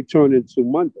Saturday turned into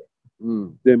Monday.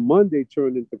 Then Monday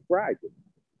turned into Friday.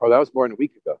 Oh, that was more than a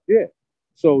week ago. Yeah.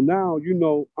 So now,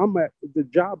 the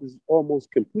job is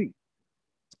almost complete.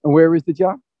 And where is the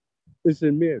job? It's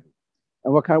in Mary.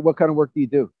 And what kind of work do you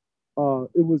do? I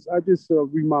just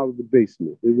remodeled the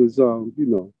basement. It was,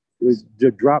 it was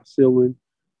just drop ceiling.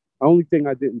 The only thing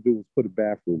I didn't do was put a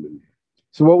bathroom in there.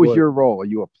 So what was your role? Are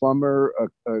you a plumber,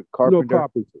 a carpenter? No,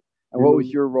 carpenter. And what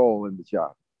was your role in the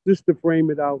job? Just to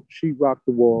frame it out, sheetrock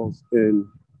the walls, and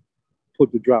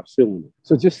put the drop ceiling in.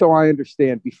 So just so I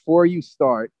understand, before you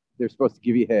start, they're supposed to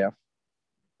give you half.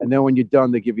 And then when you're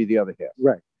done, they give you the other half.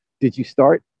 Right. Did you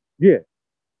start? Yeah.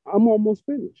 I'm almost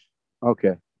finished.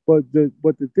 Okay. But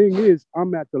the thing is,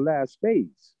 I'm at the last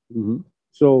phase. Hmm.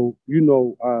 So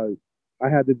I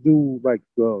had to do like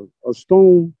a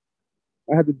stone.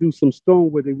 I had to do some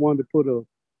stone where they wanted to put a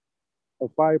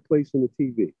fireplace and a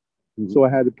TV. Hmm. So I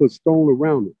had to put stone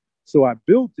around it. So I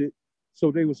built it.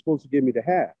 So they were supposed to give me the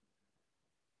half.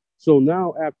 So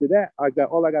now after that,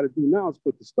 all I got to do now is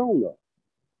put the stone up.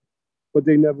 But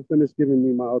they never finished giving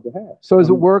me my other half. So does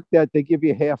it work that they give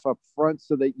you half up front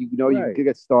so that you know you Right. can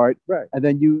get started, Right. and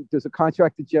then does a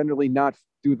contractor generally not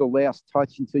do the last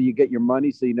touch until you get your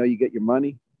money, so you know you get your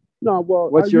money? No, well,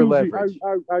 What's your leverage?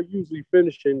 I usually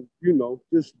finish and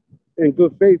just in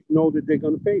good faith know that they're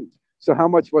gonna pay me. So how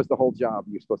much was the whole job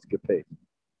you're supposed to get paid?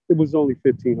 It was only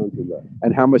 1,500 left.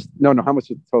 And how much? No, how much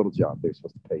was the total job they were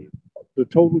supposed to pay you? The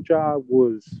total job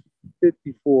was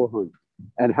 5,400.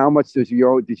 And how much did you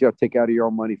have to take out of your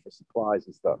own money for supplies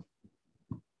and stuff?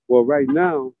 Well, right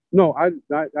now, no, I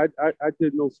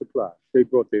did no supply. They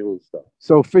brought their own stuff.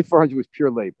 So 5,400 was pure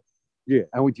labor. Yeah.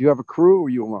 And would you have a crew or were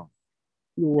you alone?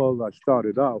 Well, I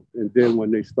started out, and then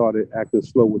when they started acting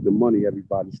slow with the money,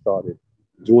 everybody started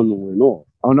dwindling off.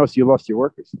 Oh no, so you lost your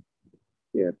workers.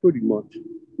 Yeah, pretty much.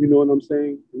 You know what I'm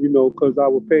saying? Because I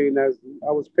was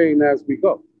paying as we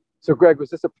go. So Greg, was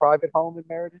this a private home in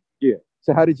Meriden? Yeah.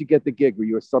 So how did you get the gig? Were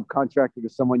you a subcontractor to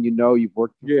someone you've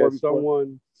worked for? Yeah, before?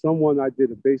 someone I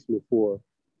did a basement for.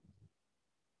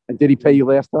 And did he pay you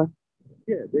last time?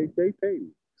 Yeah, they paid me.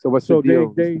 So what's the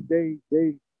deal? They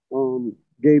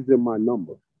gave them my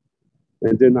number,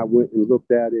 and then I went and looked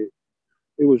at it.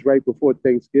 It was right before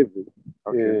Thanksgiving,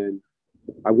 Okay. and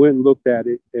I went and looked at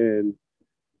it, and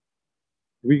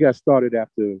we got started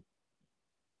after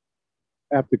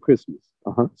Christmas.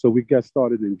 Uh-huh. So we got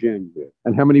started in January.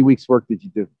 And how many weeks work did you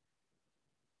do?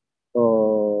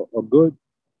 A good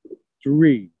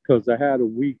 3, because I had a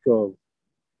week of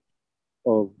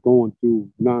going through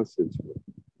nonsense with,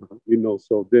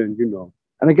 So then,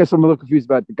 And I guess I'm a little confused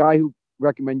about the guy who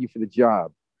recommended you for the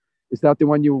job. Is that the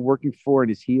one you were working for,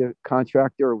 and is he a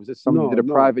contractor, or was this someone who did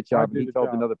a private job and he told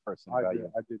another person about you?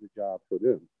 I did a job for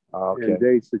them. Okay. And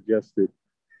they suggested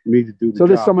me to do the So job.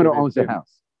 there's someone who owns the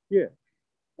house. Yeah.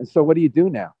 And so what do you do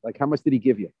now? Like, how much did he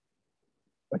give you?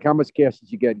 Like, how much cash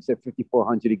did you get? You said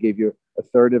 5,400. He gave you a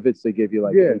third of it, so he gave you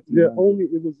like it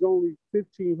was only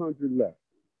 1,500 left.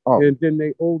 Oh. And then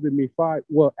they owed me 5.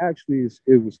 Well, actually,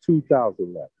 it was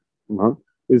 2,000 left. Uh-huh.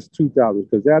 It's 2,000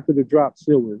 because after the drop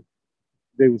ceiling,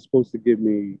 they were supposed to give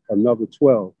me another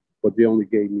 12, but they only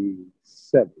gave me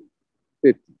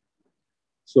 750.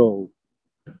 So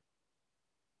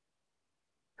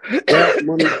that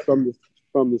money from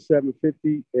the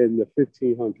 750 and the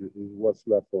 1,500 is what's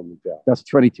left on the job. That's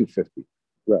 2,250.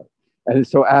 Right. And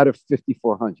so out of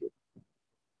 5,400.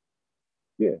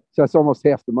 Yeah. So that's almost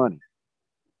half the money.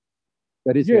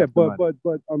 That is half the money.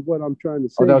 but what I'm trying to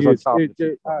say that was on is top of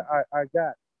it. I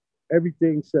got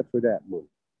everything except for that money.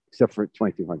 Except for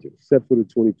 2,200. Except for the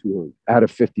 2,200. Out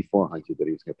of 5,400 that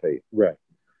he was going to pay you. Right.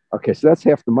 Okay, so that's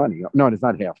half the money. No, it's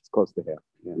not half. It's close to half.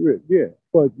 Yeah.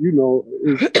 But,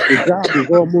 the job is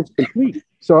almost complete.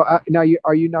 So now,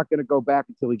 are you not going to go back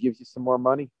until he gives you some more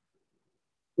money?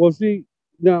 Well, see,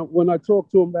 now, when I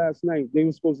talked to him last night, they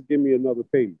were supposed to give me another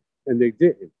payment, and they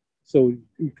didn't. So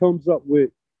he comes up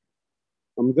with,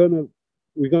 we're going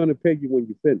to pay you when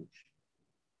you finish.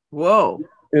 Whoa.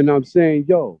 And I'm saying,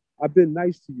 yo, I've been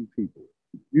nice to you people.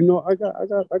 I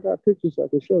got pictures I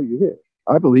can show you here.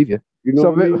 I believe you.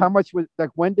 So what I mean? how much was, like,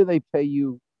 when do they pay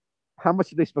you? How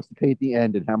much are they supposed to pay at the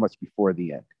end, and how much before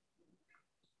the end?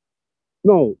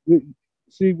 No,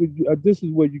 see, this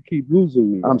is where you keep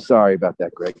losing me. I'm sorry about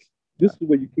that, Greg. This is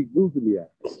where you keep losing me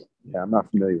at. Yeah, I'm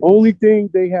not familiar with Only thing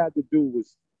they had to do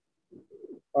was,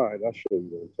 all right, I'll show you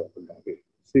what I'm talking about here.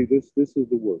 See, this is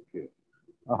the work here.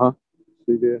 Uh-huh.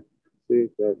 See there? See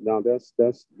that? Now that's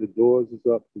the doors is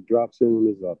up, the drop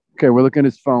ceiling is up. Okay, we're looking at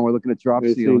his phone. We're looking at drop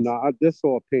See, ceilings. now this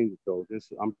all painted though.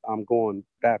 I'm going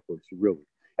backwards, really.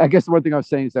 I guess the one thing I was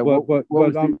saying is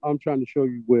that I'm trying to show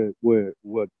you where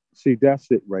see, that's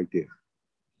it right there.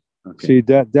 Okay. See,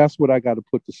 that's what I got to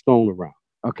put the stone around.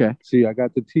 Okay. See, I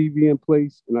got the TV in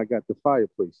place and I got the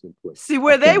fireplace in place. See,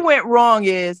 where they went wrong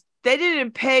is they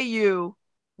didn't pay you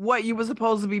what you were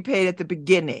supposed to be paid at the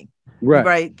beginning.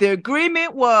 Right. The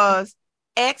agreement was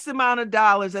X amount of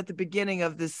dollars at the beginning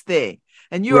of this thing.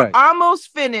 And you're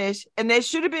almost finished, and they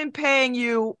should have been paying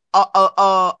you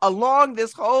along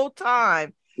this whole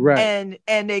time. Right.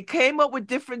 And they came up with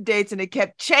different dates, and it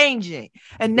kept changing.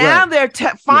 And now they're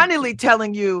finally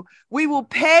telling you, we will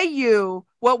pay you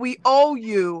what we owe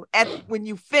you when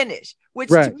you finish, which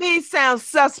to me sounds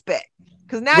suspect,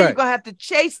 because now you're going to have to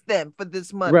chase them for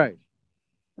this money.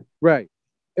 Right.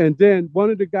 And then one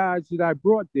of the guys that I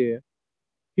brought there,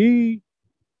 he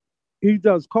he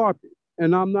does carpet,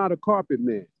 and I'm not a carpet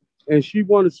man. And she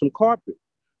wanted some carpet.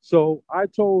 So I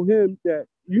told him that,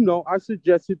 I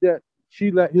suggested that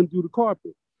she let him do the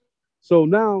carpet. So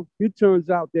now it turns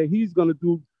out that he's going to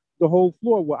do the whole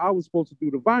floor where I was supposed to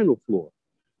do the vinyl floor.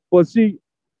 But see,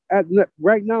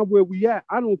 right now where we at,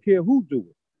 I don't care who do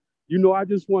it. I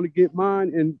just want to get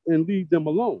mine and leave them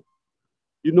alone.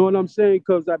 You know what I'm saying?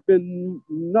 Because I've been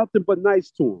nothing but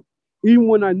nice to them. Even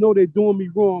when I know they're doing me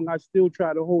wrong, I still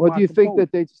try to hold Well, my do you think composure.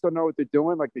 that they just don't know what they're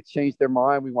doing? Like they changed their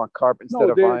mind. We want carpet instead No,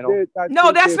 of vinyl. No,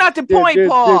 think that's not the point,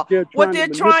 Paul. What they're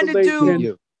trying to manipulate, do.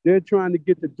 and they're trying to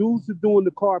get the dudes to doing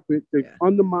the carpet to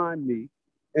undermine me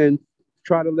and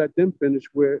try to let them finish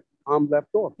where I'm left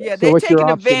off. Yeah, So they're what's your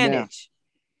taking option now? advantage.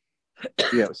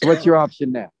 Yeah. So what's your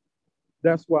option now?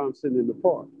 That's why I'm sitting in the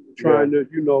park, trying to,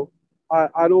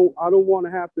 I don't want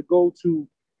to have to go to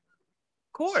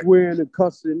Court. swearing and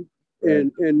cussing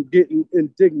and getting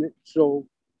indignant. So,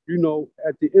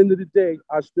 at the end of the day,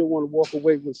 I still want to walk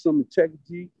away with some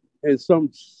integrity and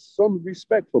some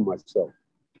respect for myself.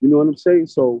 You know what I'm saying?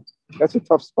 So That's a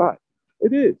tough spot.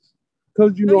 it is.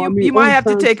 Because You might only have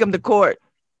to times- take them to court.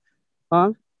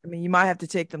 Huh? I mean, you might have to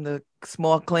take them to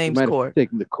small You claims might have court. to take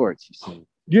them to court. You see.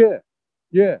 Yeah.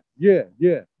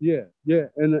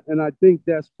 And I think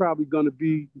that's probably going to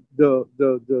be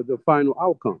the final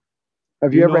outcome.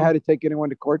 Have you ever had to take anyone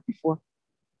to court before?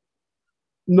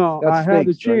 No, That I had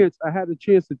a stinks, right? chance. I had a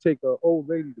chance to take an old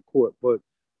lady to court, but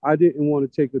I didn't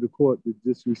want to take her to court.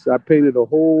 I painted a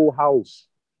whole house,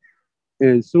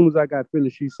 and as soon as I got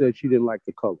finished, she said she didn't like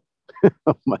the color.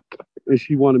 Oh my God. And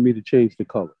she wanted me to change the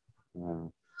color.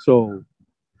 Wow. So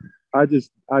I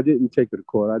didn't take her to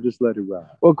court. I just let it ride.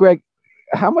 Well, Greg,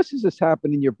 how much does this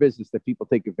happen in your business that people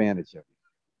take advantage of?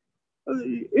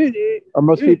 Are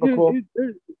most people cool?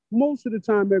 Most of the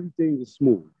time, everything is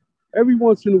smooth. Every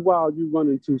once in a while, you run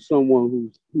into someone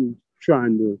who's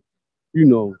trying to,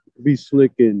 be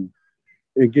slick and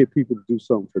get people to do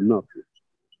something for nothing.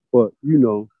 But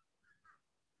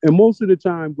and most of the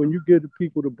time, when you get the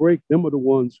people to break, them are the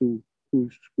ones who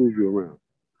screw you around.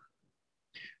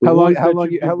 How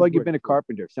long you been a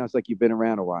carpenter? Sounds like you've been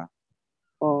around a while.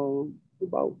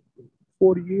 About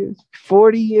 40 years.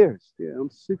 40 years. Yeah, I'm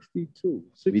 62, Me too.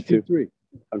 63.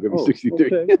 I'm gonna be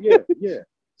 63. Okay. Yeah.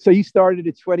 So you started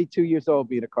at 22 years old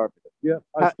being a carpenter. Yeah.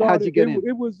 How'd you get in?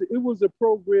 It was a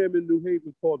program in New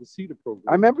Haven called the Cedar Program.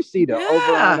 I remember CETA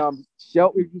over on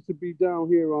Shelton. It used to be down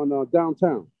here on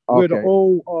downtown. Okay. Where the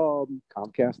old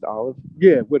Comcast Olive.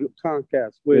 yeah, with the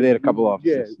Comcast. Where they had a couple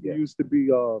offices. Yeah, it used to be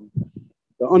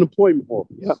the unemployment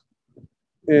office. Yep.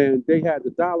 And they had the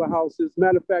dollar houses.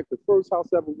 Matter of fact, the first house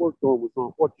I ever worked on was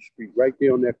on Orchard Street, right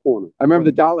there on that corner. I remember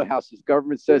the dollar houses.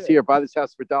 Government says, here, buy this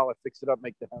house for $1, fix it up,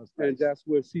 make the house nice. And that's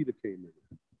where CETA came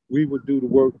in. We would do the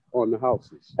work on the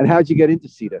houses. And how'd you get into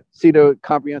CETA? CETA,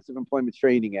 Comprehensive Employment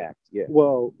Training Act. Yeah.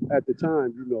 Well, at the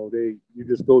time, you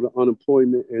just go to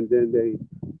unemployment and then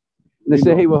they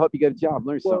say, hey, we'll help you get a job,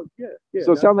 learn something. Yeah.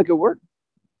 So it sounded like it worked.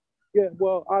 Yeah,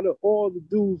 well, out of all the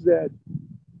dudes that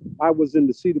I was in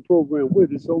the CETA program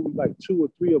with, it's only like 2 or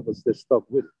 3 of us that stuck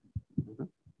with it.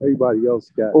 Everybody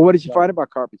else got. Well, what did you find about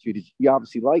carpentry? You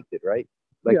obviously liked it, right?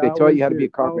 Like they taught you how to be a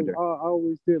carpenter. I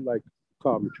always did like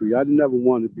carpentry. I never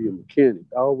wanted to be a mechanic.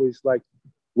 I always liked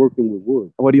working with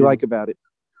wood. What do you like about it?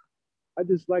 I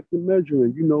just like the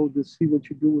measuring, to see what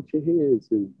you do with your hands.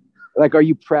 And like, are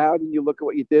you proud when you look at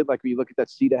what you did? Like when you look at that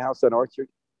CETA house on Orchard?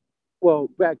 Well,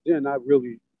 back then I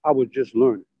was just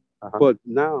learning. But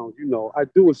now, I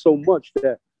do it so much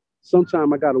that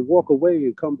sometimes I got to walk away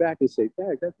and come back and say,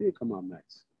 Dad, that did come out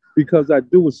nice. Because I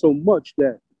do it so much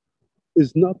that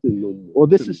it's nothing no more. Well,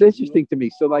 this is interesting to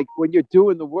me. So like when you're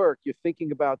doing the work, you're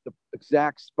thinking about the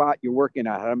exact spot you're working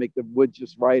at, how to make the wood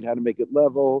just right, how to make it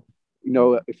level,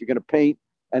 if you're going to paint.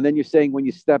 And then you're saying when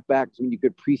you step back, when you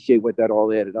could appreciate what that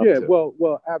all added up to. Yeah,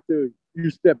 well, after you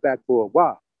step back for a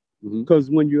while, because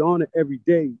when you're on it every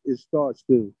day, it starts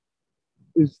to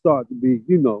be,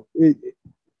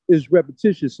 it's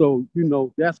repetitious. So,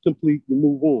 that's complete, you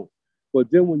move on.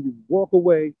 But then when you walk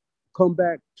away, come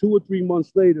back 2 or 3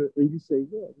 months later, and you say,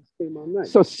 yeah, this came out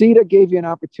nice. So CETA gave you an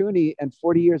opportunity, and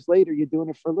 40 years later, you're doing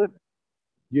it for a living.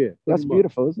 Yeah. That's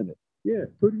beautiful, isn't it? Yeah,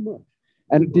 pretty much.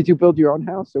 And did you build your own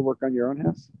house or work on your own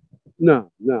house? Nah,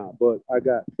 but I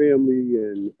got family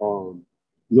in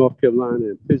North Carolina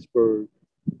and Pittsburgh,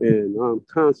 and I'm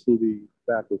constantly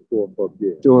back and forth up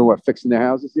there. Doing what? Fixing their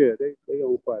houses? Yeah, they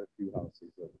own quite a few houses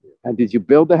up there. And did you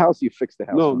build the house or you fixed the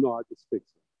house? No, I just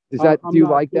fixed it. Does that? I'm Do you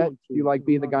not like that? doing Do you like too-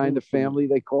 being I'm the not guy in doing the too much. family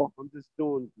they call? I'm just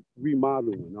doing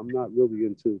remodeling. I'm not really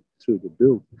into the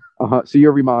building. So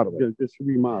you're remodeling. Just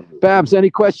remodeling. Babs, any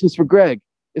questions for Greg?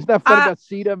 Isn't that fun I- about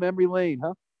CETA memory lane,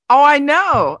 huh? Oh, I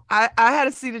know. I had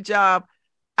a CETA job.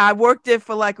 I worked it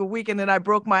for like a week and then I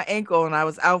broke my ankle and I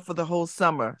was out for the whole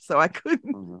summer. So I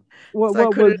couldn't. What, So I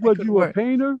what couldn't- was I was couldn't you a work.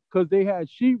 painter? Because they had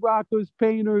sheetrockers,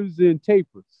 painters, and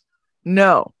tapers.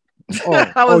 No. Oh,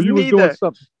 I was you was doing neither.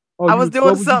 something. Oh, I you was what doing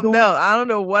was you something doing? else. I don't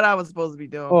know what I was supposed to be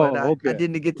doing, but Oh, I okay.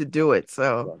 didn't get to do it.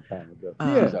 So Long time ago.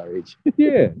 Uh, He's our age.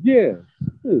 Yeah.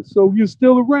 So you're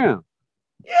still around.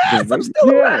 yes, I'm still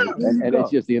Yeah. around. There you And go.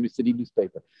 it's just the Inner City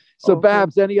newspaper. So, Okay.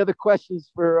 Babs, any other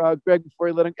questions for Greg before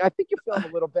you let him? I think you're feeling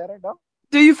a little better, no?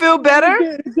 Do you feel better?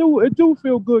 It do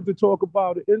feel good to talk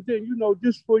about it. And then,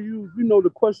 just for you, the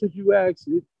questions you asked,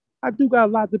 I do got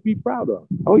a lot to be proud of.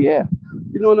 Oh, yeah.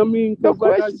 You know what I mean? 'Cause No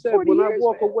like question, I said, 40 when I years,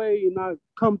 walk man. away and I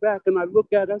come back and I look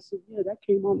at it, I said, yeah, that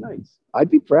came out nice. I'd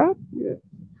be proud. Yeah.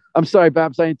 I'm sorry,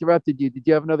 Babs, I interrupted you. Did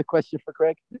you have another question for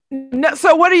Greg? No.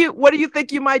 So what do you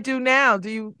think you might do now?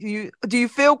 Do you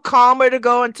feel calmer to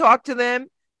go and talk to them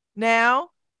now?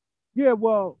 Yeah,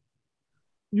 well,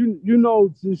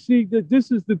 to see that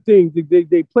this is the thing.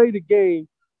 They play the game,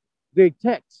 they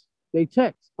text.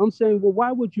 I'm saying, well,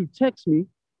 why would you text me?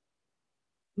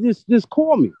 Just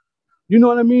call me. You know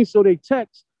what I mean? So they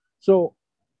text. So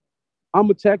I'm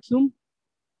gonna text him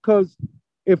because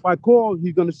if I call,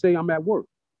 he's gonna say I'm at work.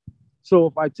 So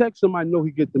if I text him, I know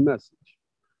he get the message.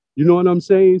 You know what I'm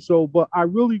saying? So, but I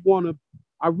really want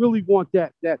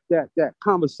that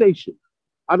conversation.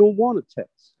 I don't want to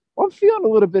text. Well, I'm feeling a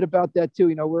little bit about that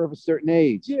too. We're of a certain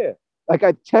age. Yeah. Like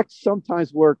I text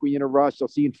sometimes work when you're in a rush. I'll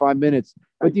see you in 5 minutes.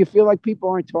 But do you feel like people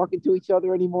aren't talking to each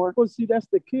other anymore? Well, see, that's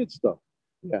the kid stuff.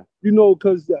 Yeah.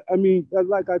 Because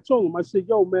like I told him, I said,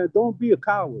 yo, man, don't be a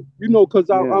coward. Because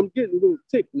Yeah. I'm getting a little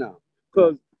tick now.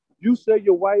 Because you say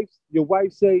your wife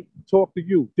say talk to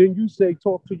you. Then you say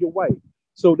talk to your wife.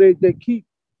 So they keep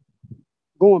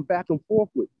going back and forth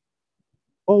with,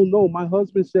 oh no, my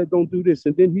husband said don't do this.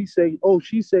 And then he say, oh,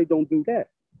 she say don't do that.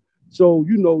 So,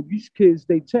 these kids,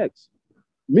 they text.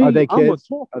 Me, Are they I'm a kids?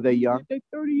 talker. Are they young? They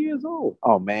 30 years old.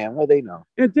 Oh man, well they know.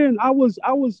 And then I was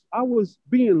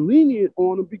being lenient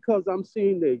on them because I'm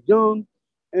seeing they're young,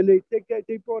 and they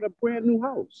brought a brand new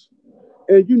house,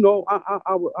 and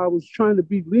I was trying to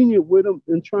be lenient with them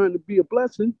and trying to be a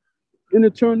blessing, and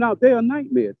it turned out they're a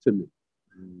nightmare to me.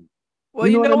 Well,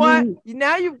 You you know know what I what? mean?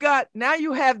 Now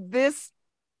you have this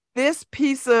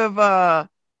piece of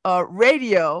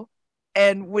radio,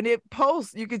 and when it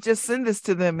posts, you could just send this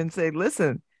to them and say,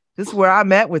 "Listen, this is where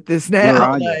I'm at with this Where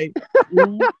now." are you?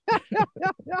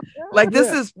 Like this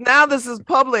Yeah. is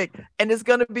public, and it's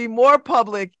going to be more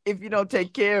public if you don't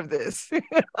take care of this.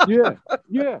 Yeah.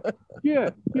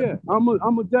 I'm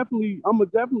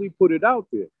definitely put it out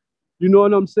there. You know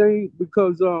what I'm saying?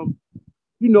 Because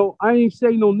I ain't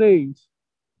say no names,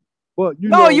 but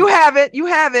No, you have it. You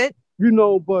have it.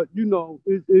 but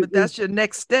But that's your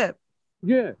next step.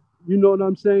 yeah, you know what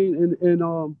I'm saying,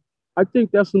 and I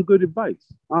think that's some good advice.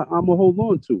 I'm gonna hold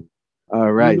on to it. All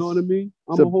right. You know what I mean?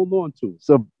 I'm So- gonna hold on to it.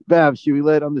 So, Babs, should we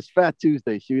let on this Fat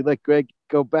Tuesday? Should we let Greg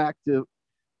go back to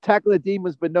tackle the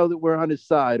demons, but know that we're on his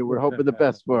side and we're hoping the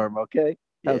best for him? Okay,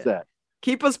 how's Yeah. that?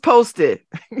 Keep us posted.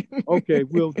 Okay,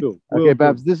 we'll do. Okay,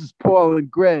 Babs. This is Paul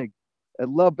and Greg at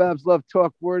Love Babs Love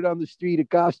Talk. Word on the street at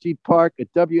Gough Street Park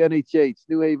at WNHH,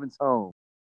 New Haven's home.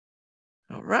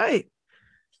 All right.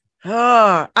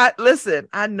 Listen,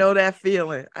 I know that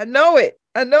feeling. I know it.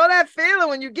 I know that feeling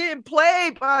when you're getting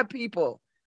played by people.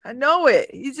 I know it.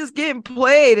 He's just getting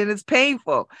played and it's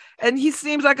painful. And he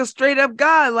seems like a straight up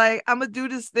guy. Like, I'm going to do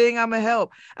this thing. I'm going to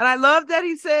help. And I love that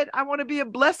he said, I want to be a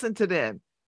blessing to them.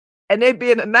 And they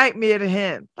being a nightmare to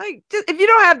him. Like, just, if you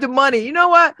don't have the money, you know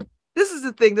what? This is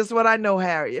the thing. This is what I know,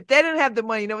 Harry. If they didn't have the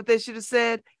money, you know what they should have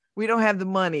said? We don't have the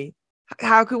money.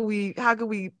 How could we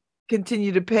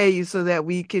continue to pay you so that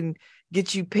we can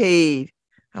get you paid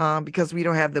because we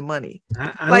don't have the money?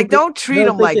 Don't treat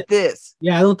them like this.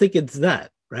 Yeah, I don't think it's that,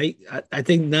 right? I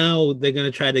think now they're going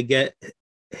to try to get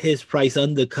his price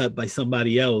undercut by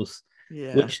somebody else,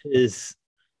 Yeah.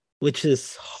 which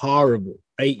is horrible,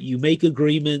 right? You make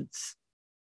agreements,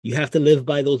 you have to live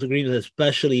by those agreements,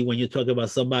 especially when you're talking about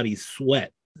somebody's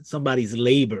sweat, somebody's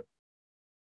labor.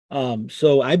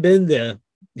 So I've been there.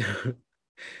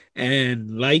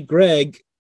 And like Greg,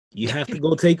 you have to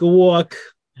go take a walk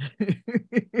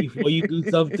before you do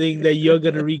something that you're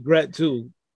going to regret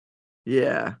too.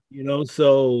 Yeah.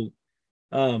 So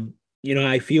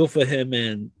I feel for him,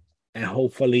 and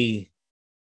hopefully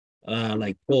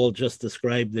like Paul just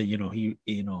described that, he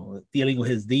dealing with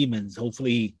his demons,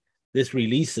 hopefully this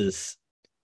releases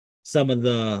some of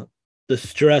the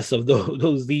stress of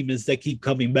those demons that keep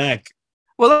coming back.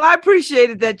 Well, I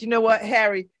appreciated that. You know what,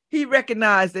 Harry? He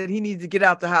recognized that he needs to get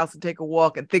out the house and take a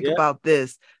walk and think about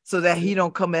this so that he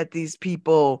don't come at these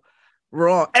people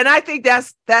wrong. And I think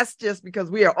that's just because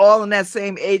we are all in that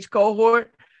same age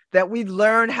cohort that we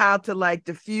learn how to like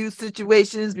diffuse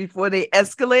situations before they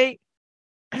escalate.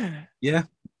 Yeah,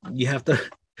 you have to.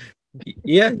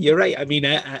 Yeah, you're right. I mean,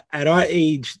 at our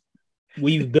age,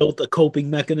 we've built a coping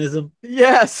mechanism.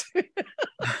 Yes.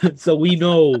 So we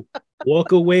know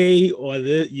walk away or or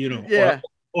jail.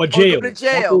 Or go to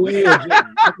jail. Walk away or jail.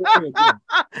 Walk away or jail.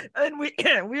 And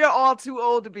we are all too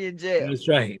old to be in jail. That's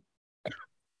right.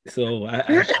 So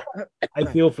I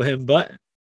feel for him, but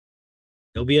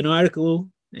there'll be an article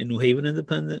in New Haven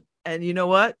Independent. And you know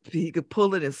what? He could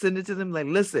pull it and send it to them like,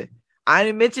 listen, I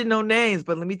didn't mention no names,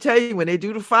 but let me tell you, when they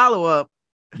do the follow-up.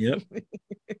 Yep.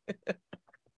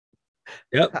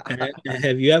 Yep. And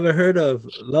have you ever heard of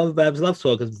Love Babs Love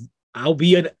Talk? Because I'll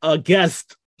be a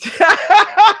guest.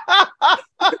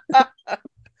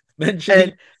 And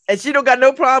she don't got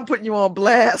no problem putting you on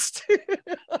blast.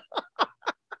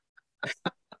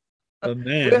 Oh,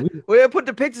 man. We'll put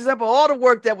the pictures up of all the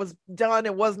work that was done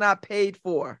and was not paid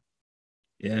for.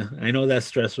 Yeah, I know that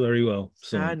stress very well.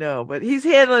 So I know, but he's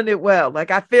handling it well.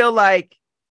 Like, I feel like,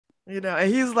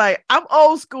 and he's like, I'm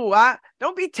old school.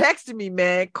 Don't be texting me,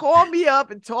 man. Call me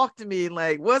up and talk to me.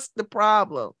 Like, what's the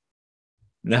problem?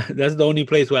 That's the only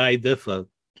place where I differ.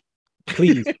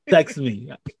 Please text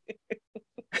me.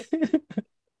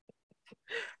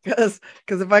 Because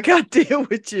if I got to deal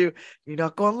with you, you're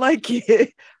not gonna like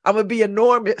it. I'm gonna be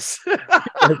enormous.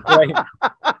 That's right.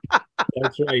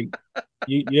 That's right.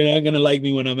 You're not gonna like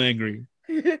me when I'm angry.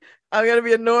 I'm gonna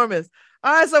be enormous.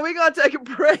 All right, so we're gonna take a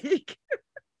break.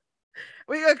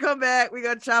 We're gonna come back. We're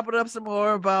gonna chop it up some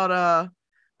more about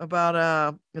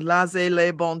Laissez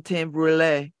les bon temps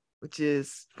brûler, which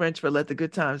is French for let the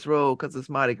good times roll, because it's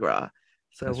Mardi Gras.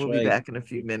 So That's we'll right. be back in a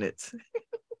few minutes.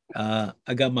 I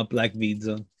got my black beads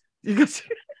on. You got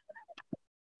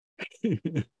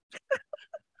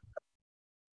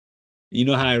You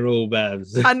know how I roll,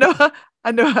 Babs. I know how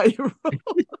you roll.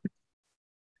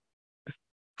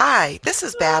 Hi, this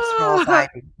is Babs Rolls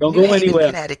Ivy, Don't New go Haven, anywhere.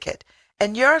 Connecticut,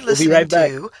 and you're be listening right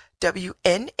back. to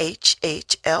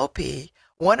WNHHLP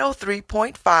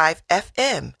 103.5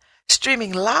 FM,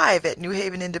 streaming live at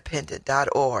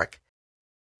newhavenindependent.org.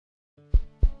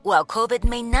 While COVID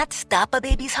may not stop a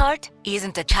baby's heart,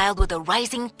 isn't a child with a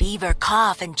rising fever,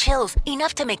 cough, and chills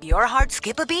enough to make your heart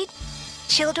skip a beat?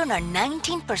 Children are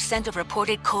 19% of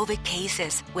reported COVID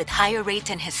cases, with higher rates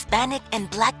in Hispanic and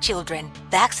Black children.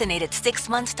 Vaccinated 6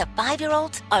 months to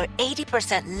 5-year-olds are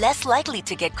 80% less likely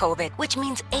to get COVID, which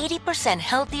means 80%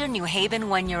 healthier New Haven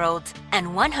 1-year-olds and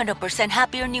 100%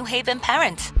 happier New Haven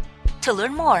parents. To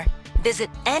learn more, visit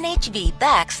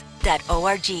nhvvax.org.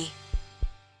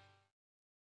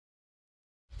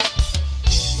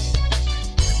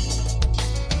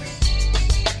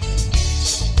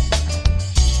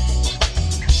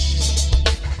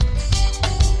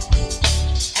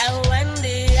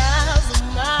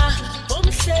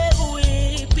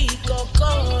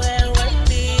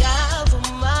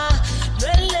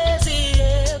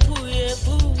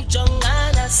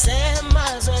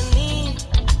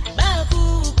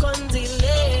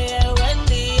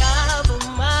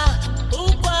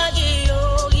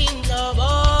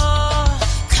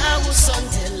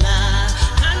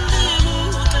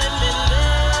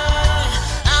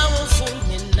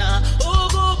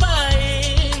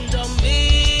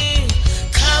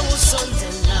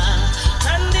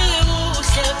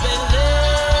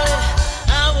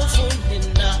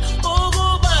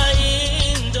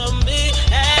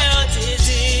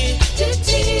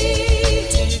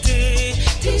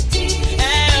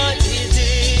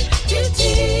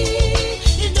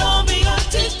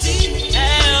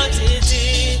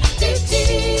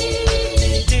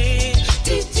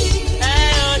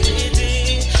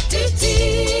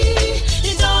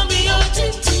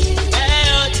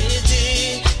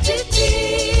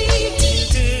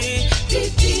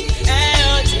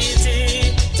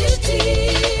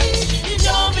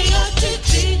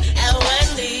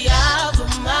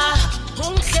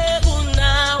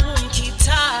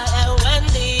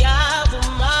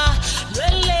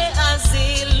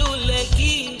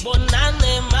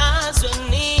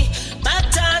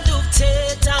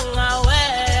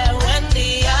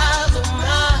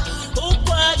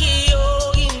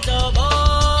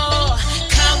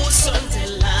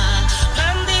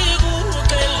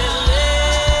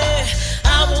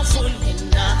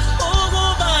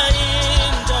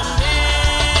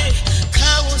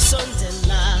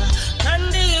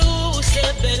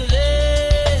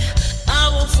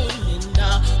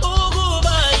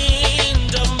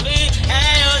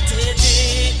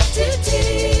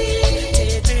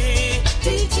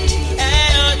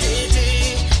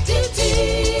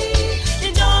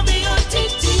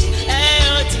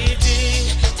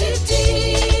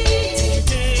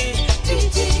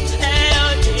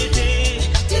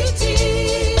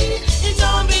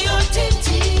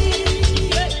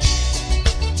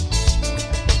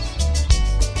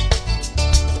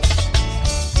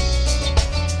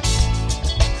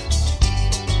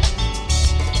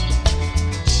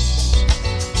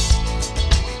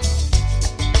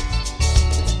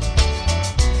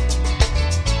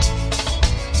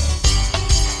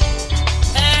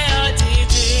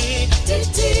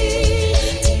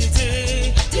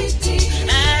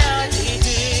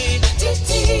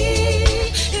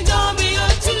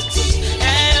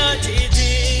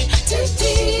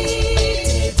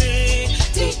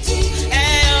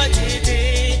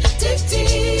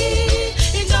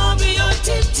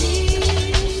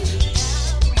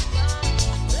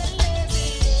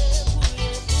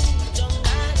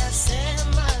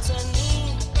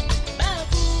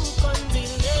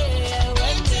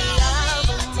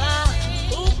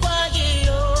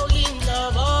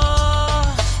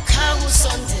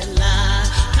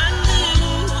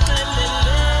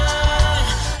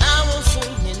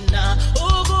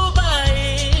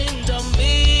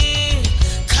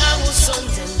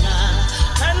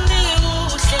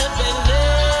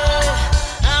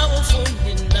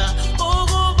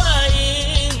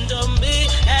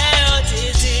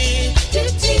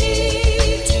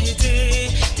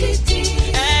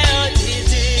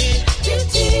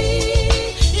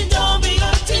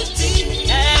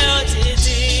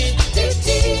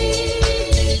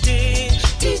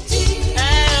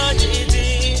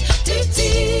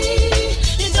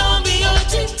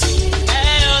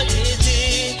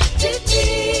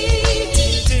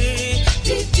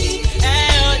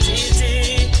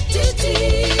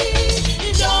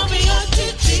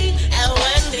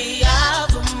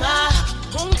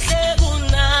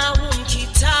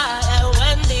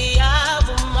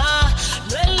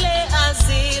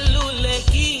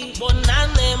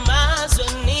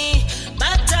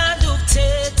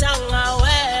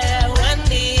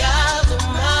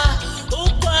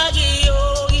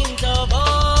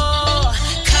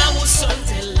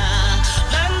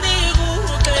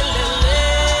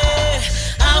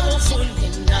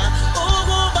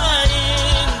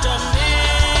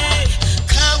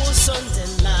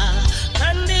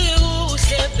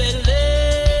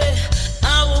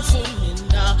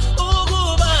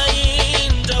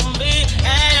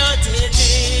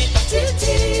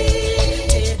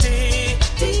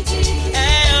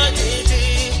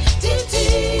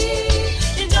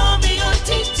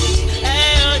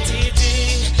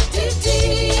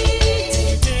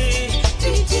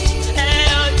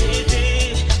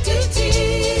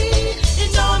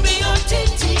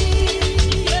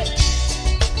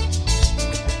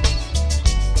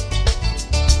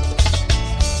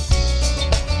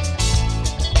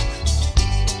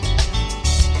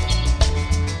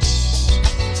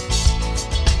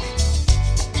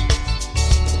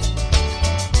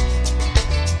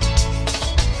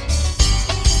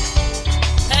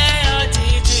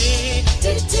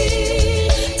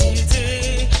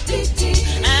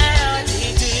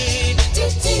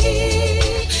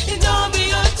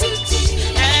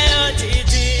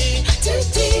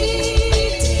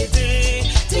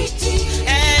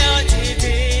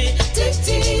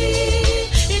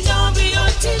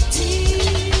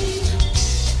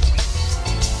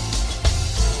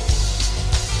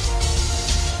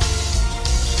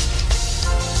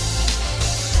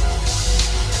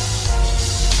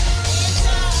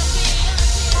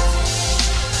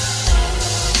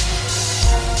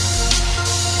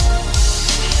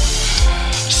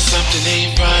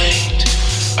 right.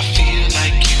 I feel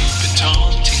like you've been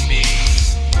taunting me,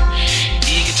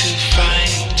 eager to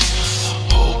fight,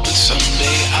 hoping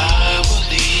someday I will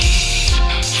leave.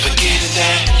 Forgetting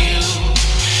that you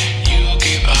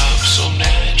gave up so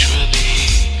naturally.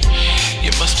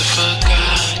 You must have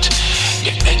forgot,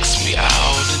 you X'd me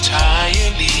out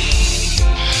entirely.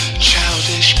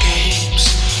 Childish games,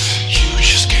 you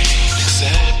just can't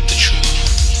accept the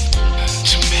truth.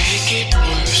 To make it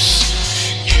worse,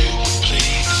 you would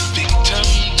play the victim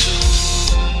too.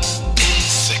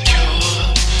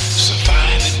 Insecure,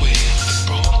 surviving with a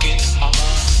broken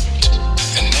heart.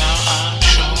 And now I'm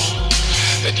sure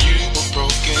that you were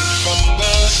broken from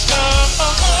the start.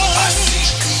 I seek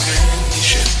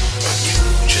companionship, but you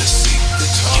just seek the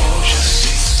tone.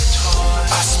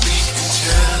 I speak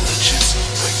intelligence,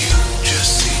 but you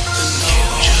just seek the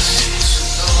knowledge.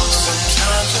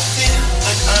 Sometimes I feel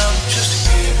like I'm just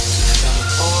here to fill a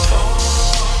void.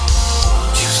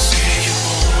 You say you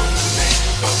want a man,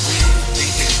 but really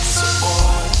it's a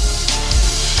boy.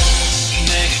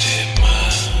 Negative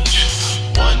much,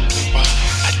 wonder why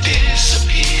I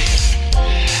disappear.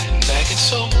 Nagging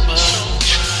so much,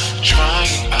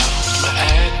 trying out my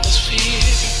atmosphere.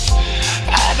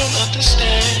 I don't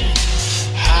understand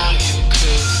how you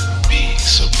could be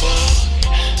so bored.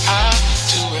 I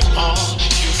do it all.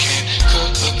 You can't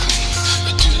cook or clean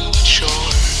or do it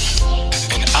sure.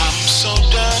 And I'm so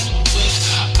done with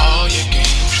all your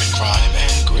games and crime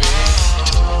and grit.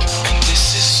 And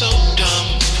this is so dumb,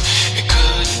 it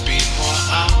couldn't be more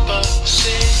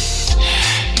opposite.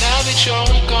 Now that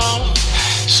you're gone,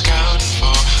 scouting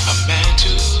for a man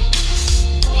to do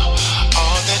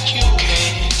all that you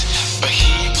can't, but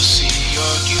he will see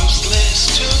you're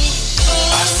useless too.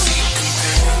 I seek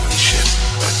companionship,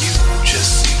 but you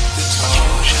just seek the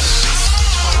tone.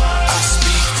 I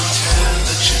speak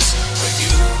intelligence, but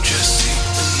you just seek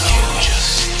the knowledge.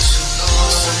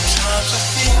 Sometimes I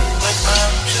feel like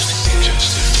I'm just here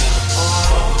just to fill a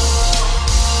void.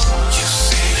 You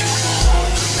say you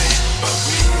want a man, but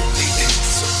really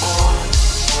it's a boy.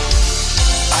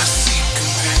 I seek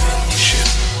companionship,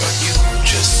 but you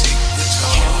just seek the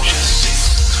tone.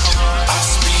 I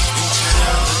speak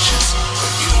intelligence,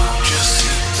 but you just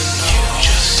seek the knowledge.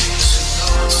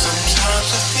 Sometimes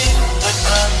I feel like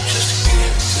I'm just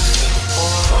here to fill a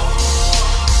void.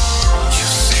 You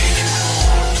say you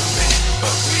want a man,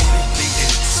 but really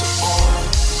it's a boy.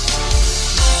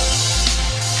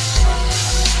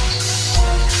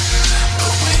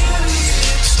 But really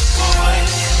it's a boy.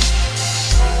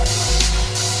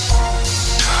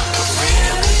 But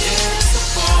really it's a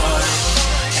boy.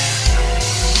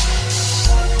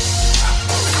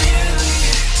 But really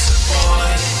it's a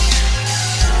boy.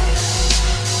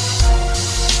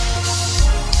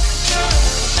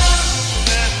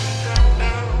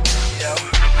 Yo,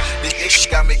 the issue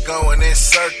got me going in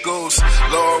circles.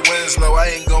 Lord Winslow, I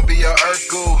ain't gonna be your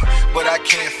Urkel, but I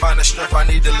can't find the strength, I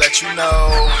need to let you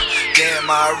know. Damn,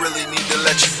 I really need to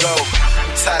let you go.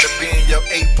 I'm tired of being your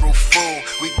April fool.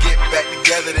 We get back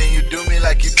together, then you do me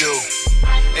like you do.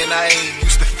 And I ain't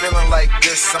used to feeling like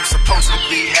this. I'm supposed to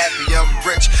be happy, I'm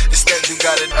rich. Instead you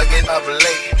got it again up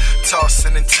late,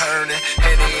 tossing and turning,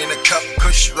 Henny in a cup,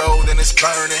 kush roll, then it's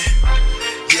burning.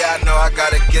 Yeah, I know I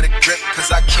gotta get a grip,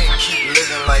 cause I can't keep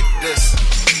living like this.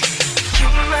 You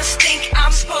must think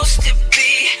I'm supposed to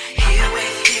be here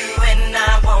with you and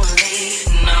I won't leave.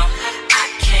 No, I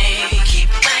can't keep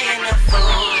playing the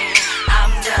fool.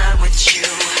 I'm done with you.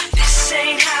 This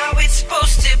ain't how it's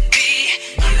supposed to be.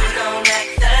 You don't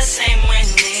act the same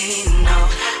with me. No,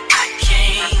 I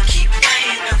can't keep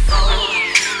playing the fool.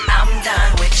 I'm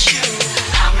done with you.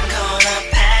 I'm gonna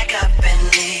pack up and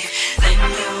leave. Then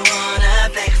you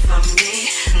wanna beg for me.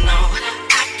 No,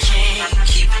 I can't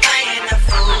keep playing the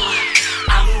fool.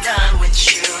 I'm done with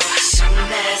you. So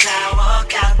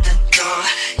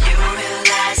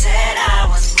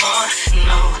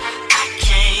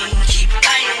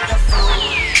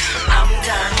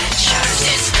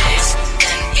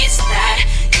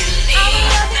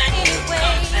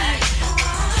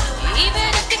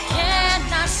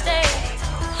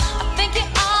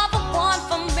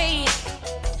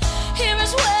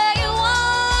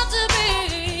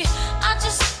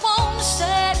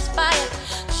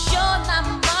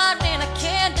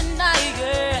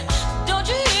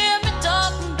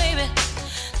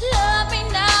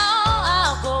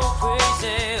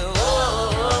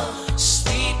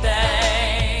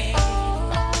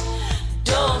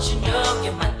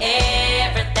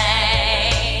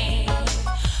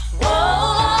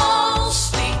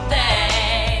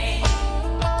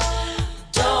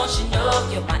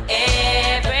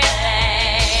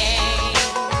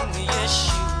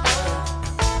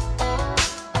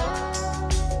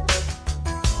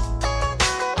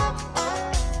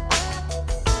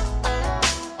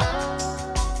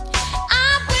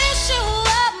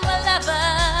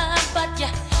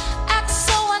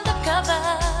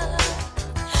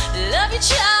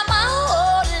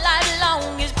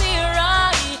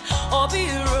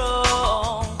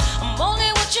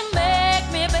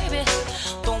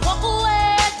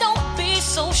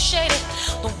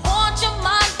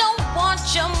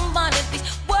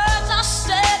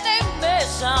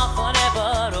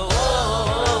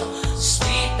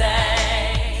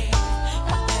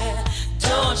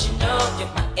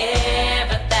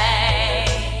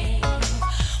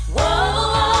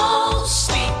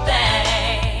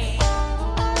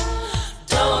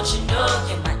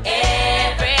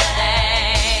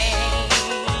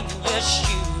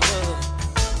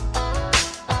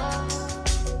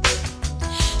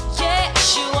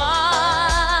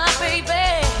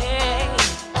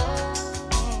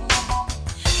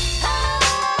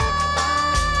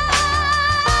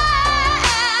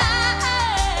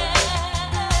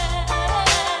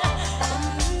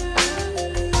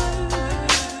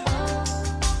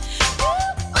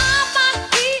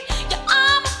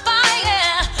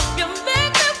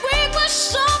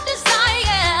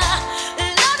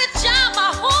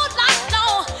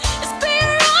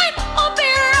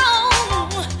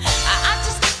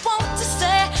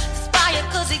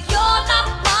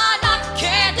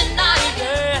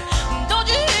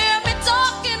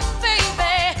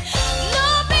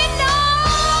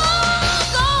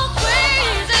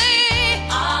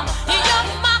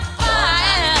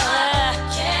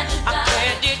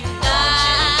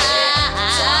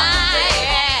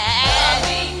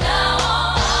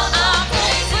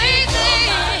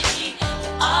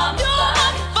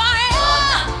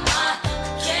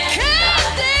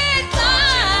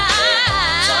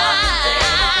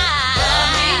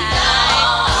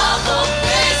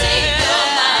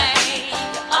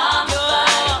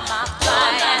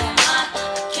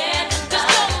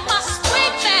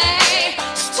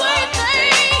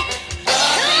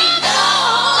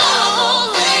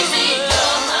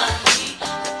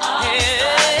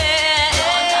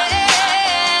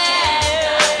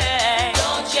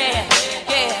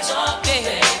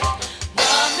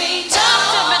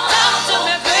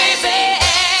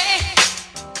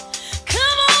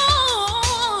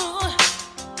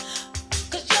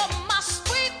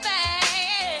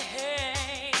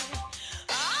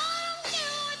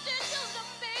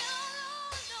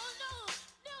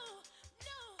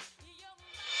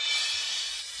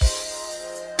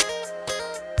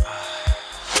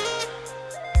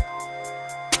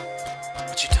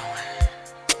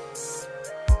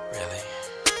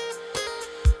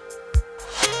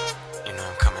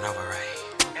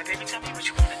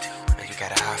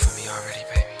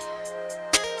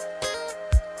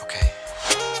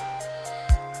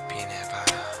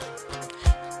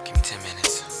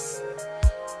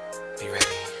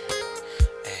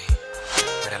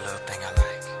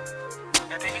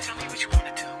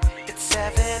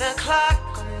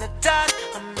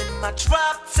my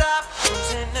drop top,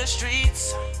 cruising the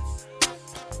streets.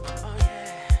 Oh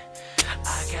yeah,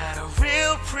 I got a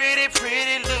real pretty,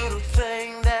 pretty little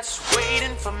thing that's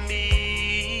waiting for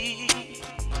me.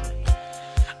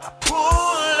 I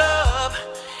pull up,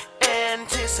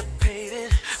 anticipating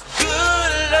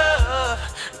good love.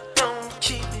 Don't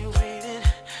keep me waiting.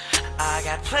 I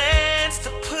got plans to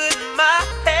put my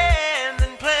hand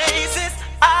in places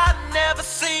I've never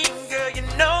seen. Girl, you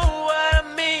know what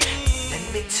I mean.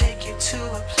 Let me take you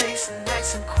to a place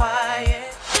nice and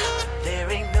quiet.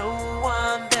 There ain't no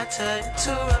one there to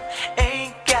interrupt.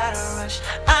 Ain't gotta rush.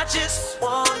 I just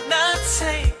wanna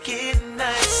take it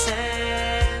nice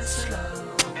and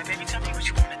slow. Now, baby, tell me what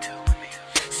you wanna do with me.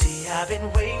 See, I've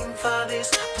been waiting for this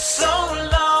for so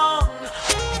long.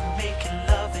 We're making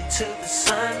love until the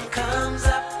sun comes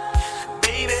up.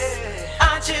 Baby,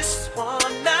 I just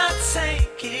wanna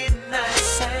take it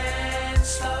nice and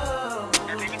slow.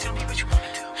 Now, baby, tell me what you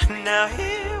wanna do. Now,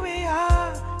 here we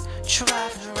are,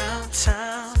 driving around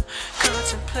town,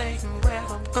 contemplating where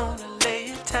I'm gonna lay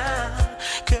it down.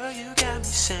 Girl, you got me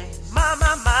saying, my,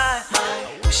 I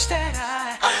wish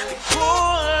that I could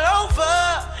pull over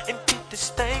and get this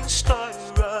thing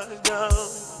started right now.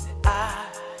 I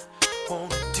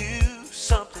wanna do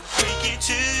something freaky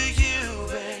to you,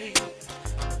 babe.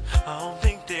 I don't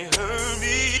think they heard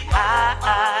me.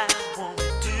 I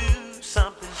wanna do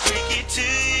something freaky to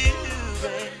you,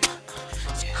 babe.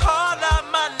 So call out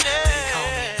my name. They call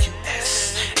me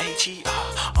USHERRAYMOND.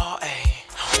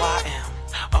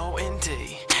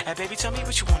 Hey, baby, tell me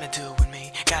what you wanna do with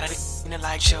me. Got it in a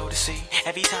light show to see.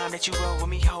 Every time that you roll with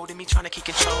me, holding me, trying to keep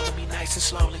control of me nice and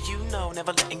slowly. You know,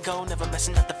 never letting go, never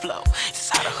messing up the flow. This is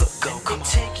how the hook go. Come on.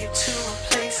 Take you to a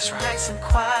place nice and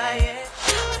quiet.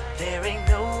 There ain't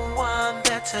no one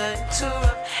there to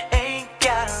interrupt. Ain't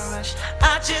gotta rush.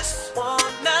 I just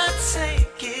wanna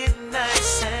take it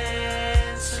nice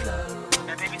and slow.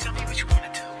 Now, baby, tell me what you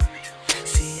wanna do with me.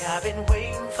 See, I've been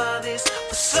waiting for this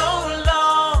for so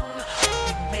long.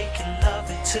 We're making love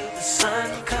until the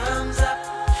sun comes up.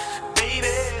 Baby,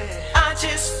 I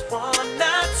just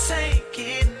wanna take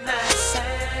it nice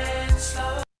and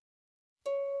slow.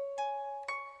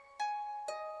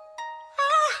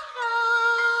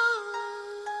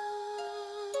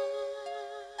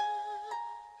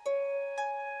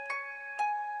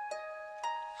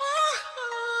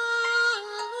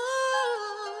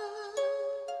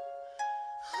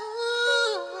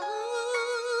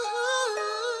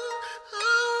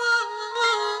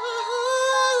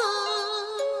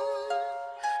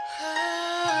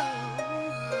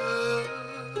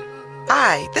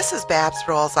 Hi, this is Babs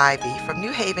Rawls-Ivy from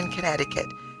New Haven, Connecticut,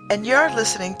 and you're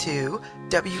listening to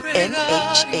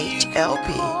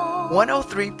WNHHLP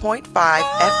 103.5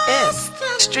 FM,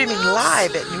 streaming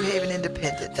live at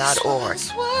newhavenindependent.org.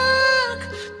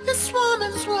 This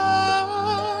woman's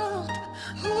world,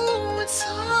 ooh, it's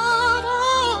hard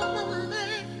on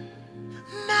me.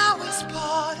 Now it's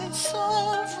bought and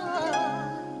over.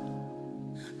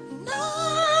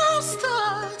 Now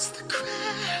starts the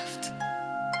craft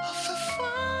of a fire.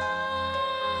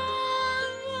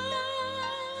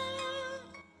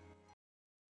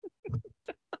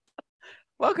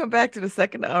 Welcome back to the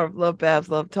second hour of Love Babs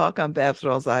Love Talk. I'm Babs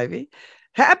Rawls-Ivy.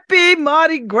 Happy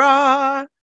Mardi Gras.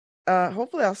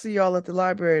 Hopefully I'll see y'all at the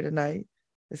library tonight.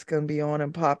 It's going to be on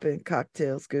and popping,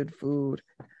 cocktails, good food.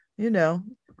 You know,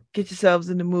 get yourselves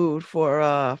in the mood for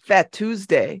Fat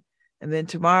Tuesday. And then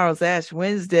tomorrow's Ash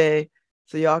Wednesday.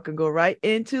 So y'all can go right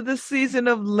into the season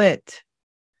of Lent,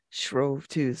 Shrove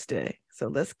Tuesday. So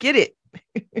let's get it.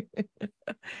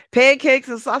 Pancakes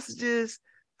and sausages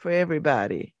for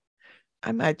everybody.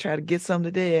 I might try to get some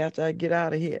today after I get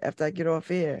out of here, after I get off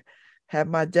here, have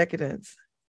my decadence.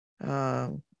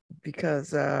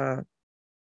 Because I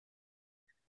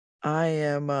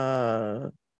am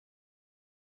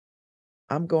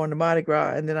I'm going to Mardi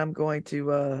Gras, and then I'm going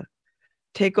to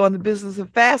take on the business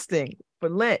of fasting for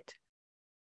Lent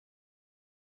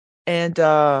and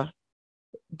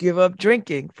give up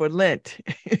drinking for Lent.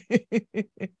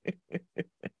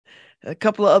 A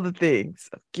couple of other things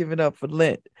I've given up for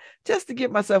Lent just to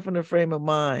get myself in a frame of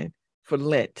mind for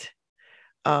Lent.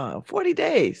 40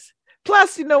 days.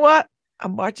 Plus, you know what?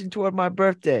 I'm marching toward my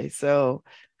birthday. So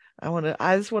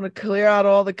I just want to clear out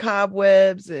all the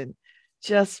cobwebs and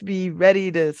just be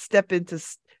ready to step into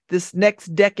this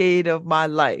next decade of my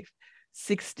life,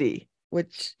 60,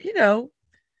 which, you know,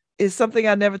 is something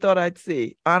I never thought I'd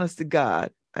see. Honest to God,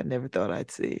 I never thought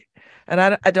I'd see. And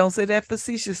I don't say that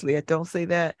facetiously. I don't say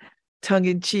that tongue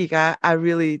in cheek. I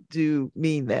really do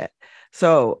mean that.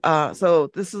 So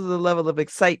this is a level of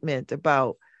excitement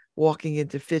about walking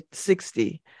into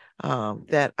 60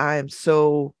 that I am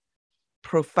so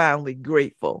profoundly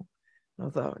grateful. I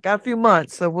thought, I got a few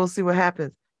months, so we'll see what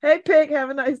happens. Hey, Pig, have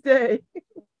a nice day.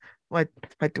 my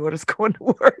daughter's going to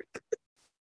work.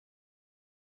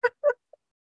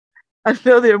 I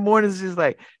know their mornings just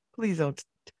like, please don't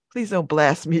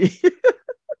blast me.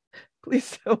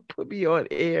 Please don't put me on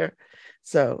air.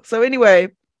 So anyway,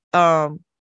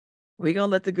 we're gonna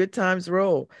let the good times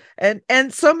roll.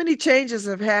 And so many changes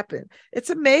have happened. It's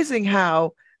amazing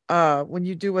how when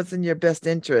you do what's in your best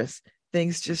interest,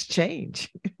 things just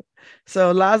change.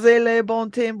 So laissez les bon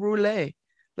temps rouler.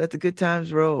 Let the good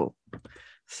times roll.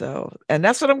 So, and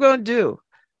that's what I'm going to do.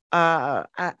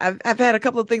 I've had a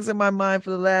couple of things in my mind for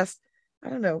the last, I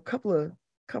don't know, couple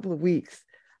of weeks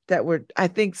that were, I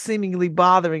think, seemingly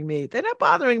bothering me. They're not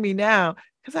bothering me now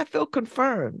because I feel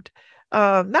confirmed.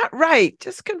 Not right,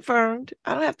 just confirmed.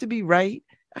 I don't have to be right.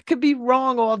 I could be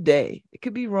wrong all day. It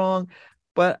could be wrong,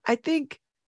 but I think,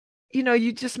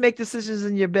 you just make decisions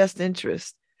in your best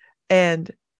interest,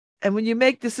 and when you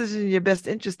make decisions in your best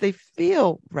interest, they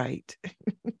feel right.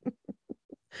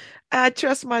 I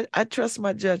trust my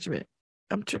judgment.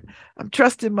 I'm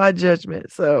trusting my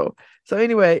judgment. So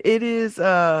anyway, it is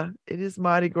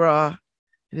Mardi Gras.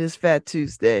 It is Fat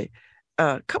Tuesday.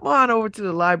 Come on over to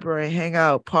the library, hang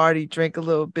out, party, drink a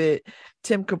little bit.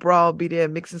 Tim Cabral will be there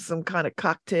mixing some kind of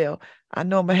cocktail. I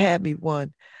know I'm gonna have me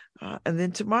one. And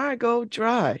then tomorrow I go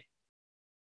dry.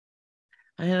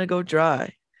 I'm gonna go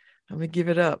dry. I'm gonna give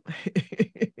it up.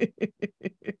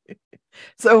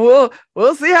 So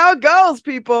we'll see how it goes,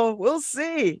 people. We'll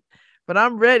see. But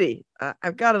I'm ready.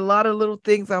 I've got a lot of little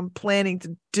things I'm planning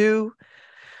to do,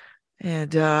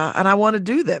 and I want to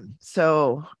do them.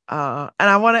 So and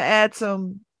I want to add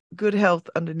some good health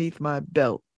underneath my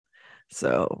belt.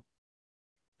 So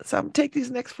I'm gonna take these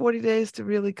next 40 days to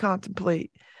really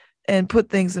contemplate and put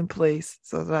things in place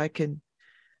so that I can,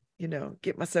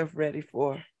 get myself ready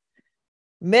for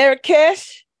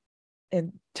Marrakesh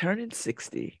and turning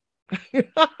 60.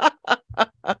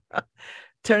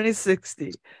 Turning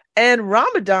 60. And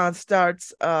Ramadan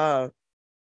starts March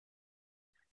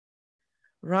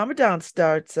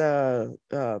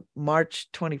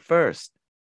 21st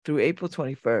through April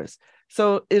 21st.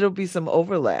 So it'll be some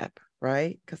overlap,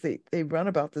 right? Because they run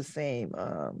about the same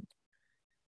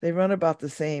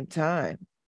time.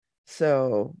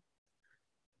 So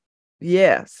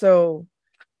yeah, so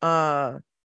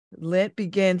Lent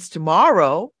begins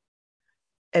tomorrow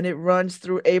and it runs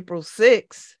through April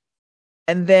 6th.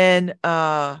 And then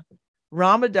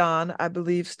Ramadan, I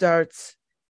believe, starts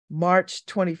March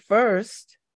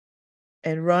 21st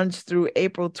and runs through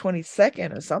April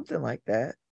 22nd or something like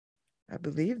that. I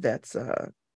believe that's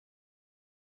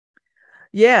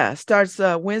starts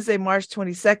Wednesday, March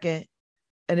 22nd,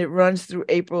 and it runs through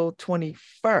April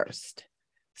 21st.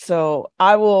 So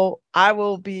I will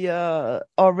be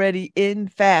already in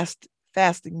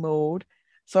fasting mode.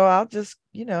 So I'll just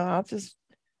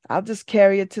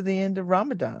carry it to the end of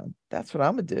Ramadan. That's what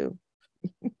I'm gonna do.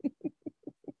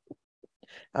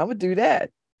 I'm gonna do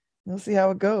that. We'll see how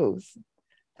it goes.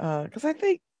 Because I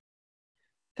think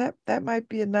that might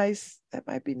be nice.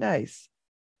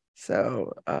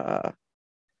 So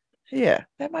yeah,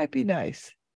 that might be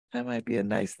nice. That might be a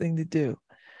nice thing to do,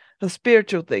 a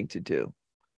spiritual thing to do.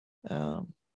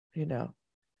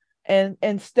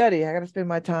 And study. I gotta spend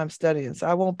my time studying. So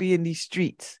I won't be in these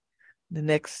streets the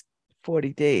next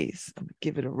 40 days. I'm gonna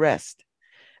give it a rest.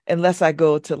 Unless I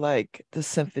go to like the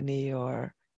symphony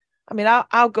or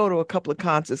I'll go to a couple of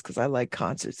concerts because I like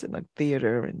concerts in a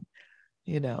theater and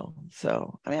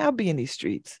so I'll be in these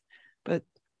streets, but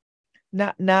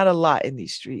not a lot in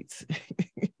these streets.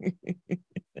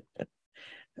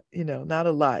 Not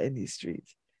a lot in these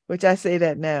streets, which I say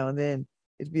that now and then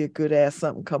it'd be a good ass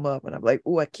something come up and I'm like,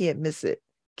 oh, I can't miss it.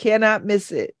 Cannot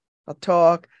miss it. A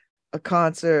talk, a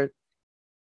concert,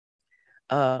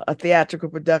 a theatrical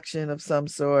production of some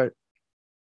sort.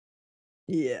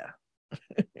 Yeah.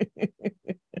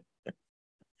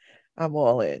 I'm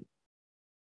all in.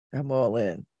 Yeah,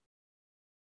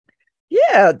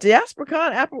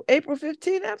 DiasporaCon, April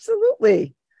 15th,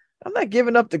 absolutely. I'm not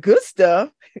giving up the good stuff.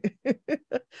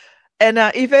 And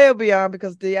Ife will be on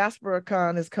because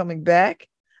DiasporaCon is coming back.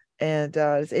 And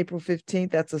it's April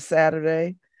 15th. That's a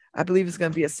Saturday. I believe it's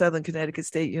going to be at Southern Connecticut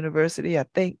State University, I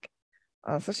think.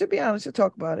 So she'll be on. She'll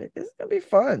talk about it. It's going to be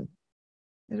fun.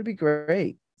 It'll be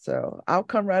great. So I'll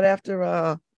come right after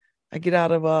I get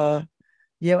out of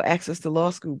Yale Access to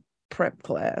Law School prep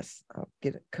class. I'll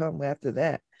come after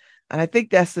that. And I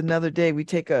think that's another day we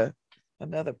take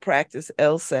another practice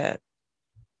LSAT.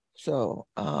 So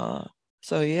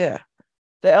yeah.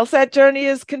 The LSAT journey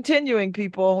is continuing,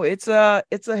 people. It's a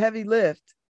heavy lift.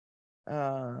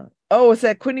 It's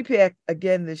at Quinnipiac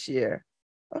again this year.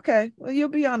 Okay, well, you'll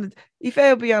be on the Ife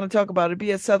will be on to talk about it. It'll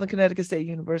be at Southern Connecticut State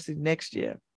University next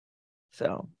year.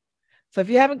 So if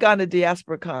you haven't gone to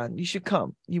Diaspora Con, you should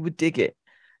come. You would dig it.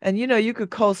 And you could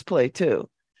cosplay too.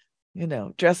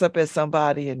 Dress up as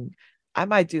somebody, and I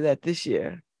might do that this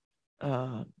year.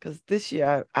 Because this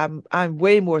year I'm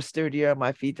way more sturdier on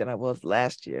my feet than I was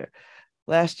last year.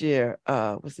 Last year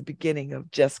was the beginning of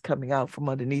just coming out from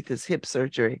underneath his hip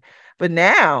surgery. But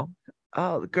now,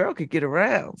 the girl could get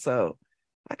around. So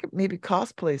I could maybe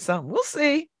cosplay something. We'll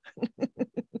see.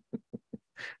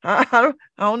 I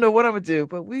don't know what I'm gonna do,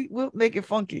 but we'll make it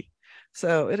funky.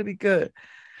 So it'll be good.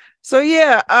 So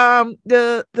yeah,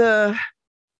 the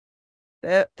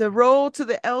road to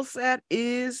the LSAT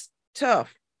is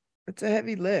tough. It's a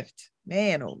heavy lift.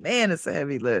 Man, oh man, it's a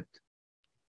heavy lift.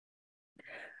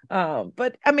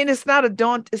 But I mean, it's not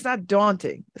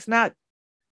daunting. It's not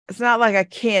like I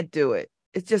can't do it.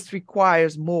 It just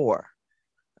requires more.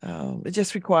 And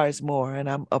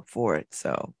I'm up for it.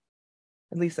 So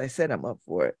at least I said I'm up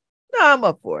for it. No, I'm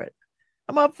up for it.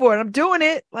 I'm doing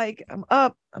it. Like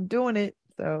I'm doing it.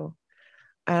 So,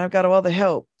 and I've got all the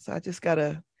help. So I just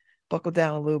gotta buckle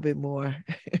down a little bit more.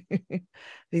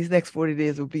 These next 40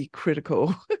 days will be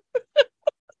critical.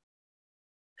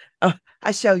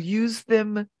 I shall use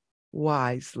them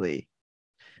wisely.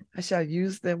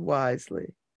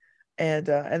 And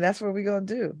that's what we're gonna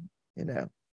do.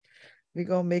 We're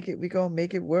gonna make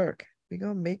it work. We're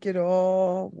gonna make it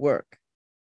all work.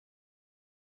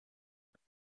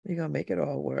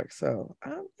 So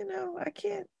I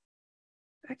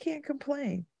can't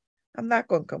complain. I'm not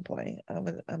gonna complain. I'm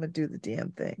gonna do the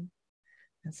damn thing.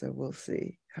 And so we'll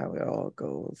see how it all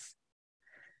goes.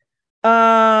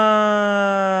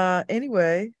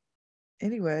 Anyway.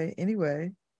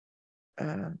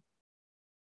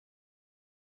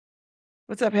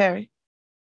 What's up, Harry?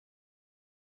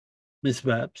 Miss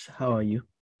Babs, how are you?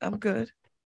 I'm good.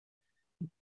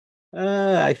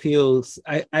 I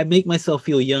make myself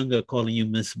feel younger calling you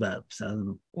Miss Babs. I don't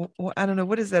know. Well, I don't know.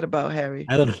 What is that about, Harry?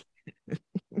 I don't know.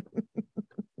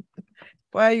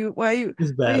 Why are you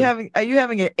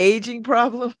having an aging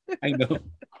problem? I know.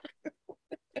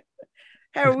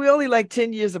 Harry, we're only like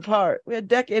 10 years apart. We're a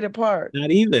decade apart.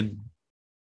 Not even.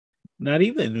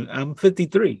 I'm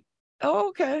 53. Oh,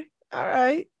 okay. All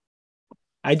right.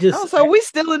 So we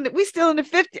still in the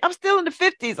 50s. I'm still in the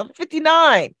 50s. I'm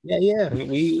 59. Yeah.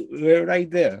 We're right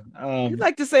there. You're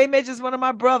like the same age as one of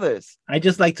my brothers. I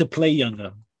just like to play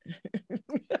younger.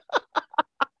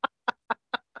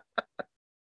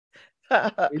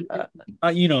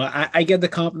 I get the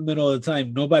compliment all the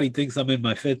time. Nobody thinks I'm in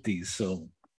my 50s, so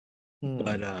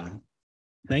but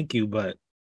thank you, but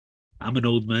I'm an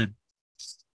old man.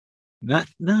 Not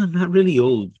really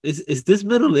old. Is this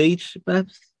middle age,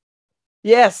 Babs?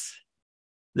 Yes.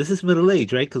 This is middle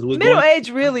age, right? Because middle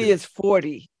age really is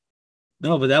 40.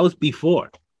 No, but that was before.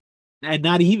 And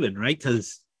not even, right?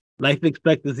 Because life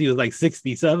expectancy was like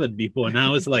 67 before.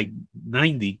 Now it's like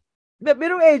 90. The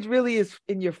middle age really is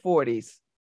in your 40s.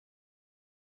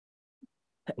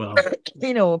 Well,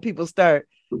 when people start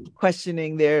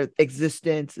questioning their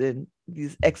existence and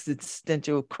these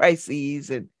existential crises,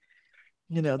 and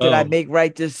did I make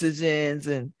right decisions?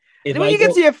 And when you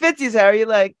get to your 50s, Harry, you're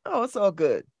like, oh, it's all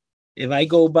good. If I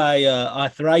go by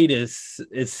arthritis,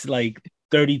 it's like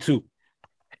 32.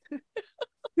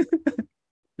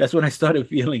 That's when I started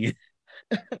feeling it.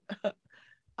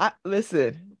 I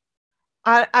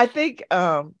think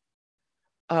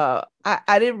I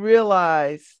didn't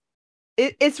realize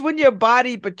it's when your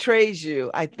body betrays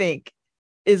you, I think,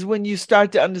 is when you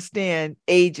start to understand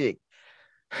aging.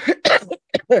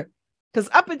 Because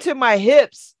up until my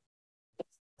hips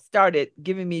started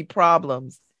giving me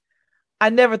problems, I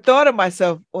never thought of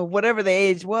myself, or whatever the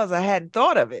age was, I hadn't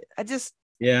thought of it. I was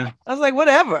like,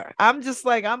 whatever. I'm just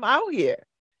like, I'm out here.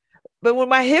 But when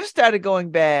my hips started going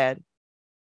bad,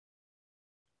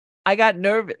 I got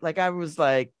nervous. Like I was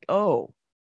like, oh,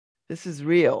 this is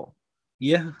real.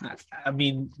 Yeah. I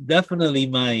mean, definitely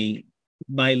my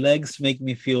legs make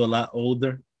me feel a lot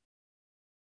older.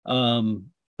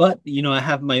 But I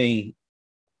have my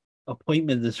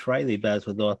appointment this Friday, Baz,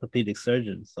 with the orthopedic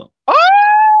surgeon. So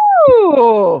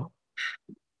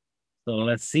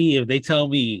let's see. If they tell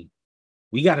me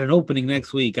we got an opening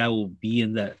next week, I will be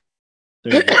in that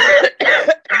surgery.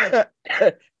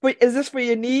 Wait, is this for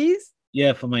your knees?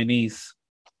 Yeah, for my knees.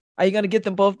 Are you going to get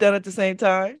them both done at the same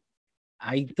time?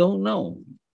 I don't know.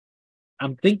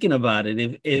 I'm thinking about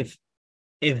it. If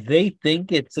they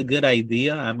think it's a good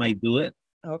idea, I might do it.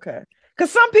 Okay. Because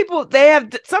some people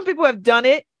have done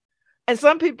it, and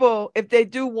some people, if they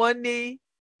do one knee,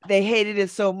 they hated it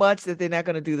so much that they're not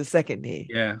going to do the second knee.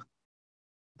 Yeah.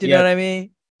 Do you know what I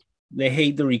mean? They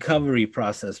hate the recovery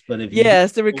process, but if yeah,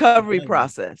 it's the recovery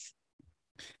process,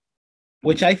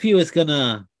 which I feel is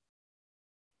gonna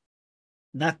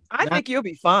I think you'll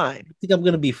be fine. I think I'm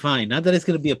gonna be fine. Not that it's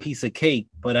gonna be a piece of cake,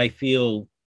 but I feel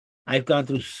I've gone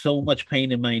through so much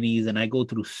pain in my knees, and I go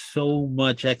through so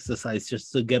much exercise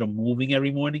just to get them moving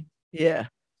every morning. Yeah,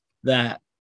 that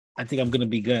I think I'm gonna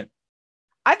be good.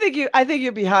 I think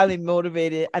you'll be highly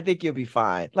motivated. I think you'll be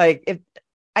fine. Like, if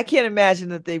I can't imagine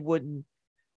that they wouldn't.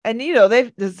 And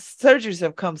the surgeries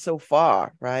have come so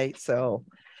far, right? So,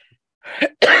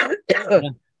 yeah.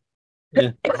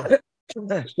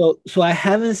 So I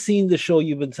haven't seen the show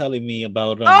you've been telling me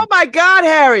about. Oh my God,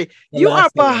 Harry, you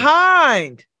are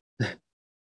behind.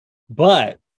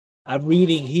 But I'm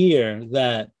reading here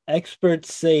that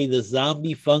experts say the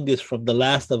zombie fungus from The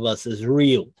Last of Us is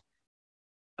real.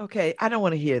 Okay, I don't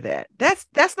want to hear that.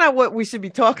 That's not what we should be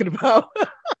talking about.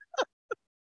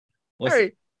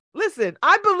 Harry, listen,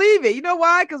 I believe it. You know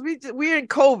why? Because we're in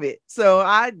COVID. So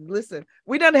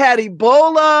we done had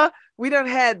Ebola. We done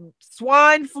had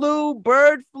swine flu,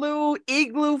 bird flu,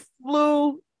 igloo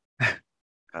flu.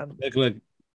 Look.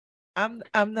 I'm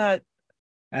not.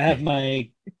 I have my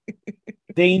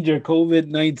danger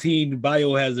COVID-19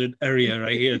 biohazard area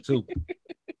right here too.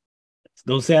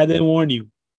 Don't say I didn't warn you.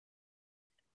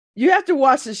 You have to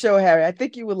watch the show, Harry. I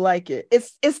think you would like it.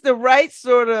 It's the right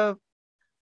sort of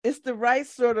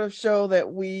show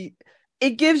that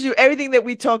it gives you everything that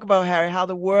we talk about, Harry, how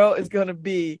the world is going to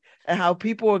be and how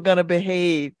people are going to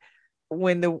behave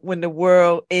when the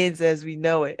world ends as we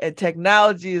know it. And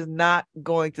technology is not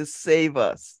going to save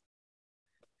us.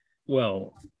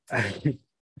 Well, I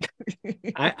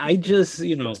just,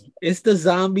 it's the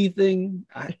zombie thing.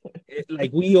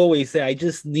 Like we always say, I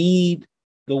just need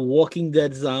the Walking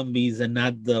Dead zombies and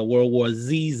not the World War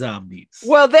Z zombies.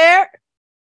 Well, they're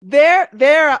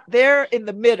in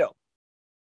the middle.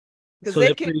 Because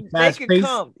they can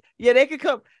come. Yeah, they can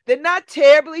come. They're not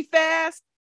terribly fast,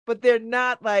 but they're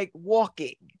not like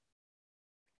walking.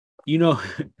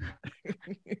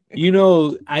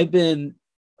 I've been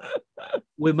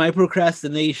with my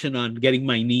procrastination on getting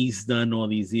my knees done all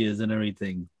these years and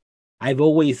everything. I've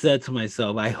always said to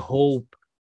myself, I hope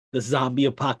the zombie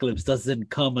apocalypse doesn't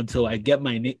come until I get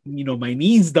my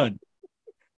knees done.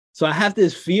 So I have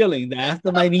this feeling that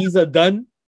after my knees are done,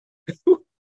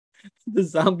 the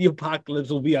zombie apocalypse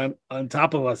will be on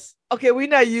top of us. Okay, we're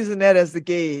not using that as the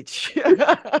gauge.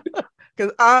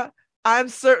 Because I'm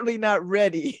certainly not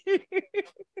ready.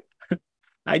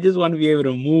 I just want to be able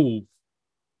to move.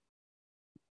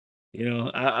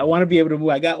 I want to be able to move.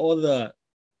 I got all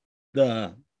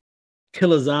the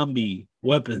killer zombie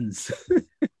weapons.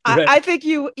 I think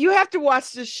you have to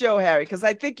watch this show, Harry, because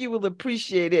I think you will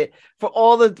appreciate it for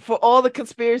all the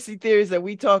conspiracy theories that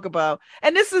we talk about.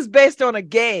 And this is based on a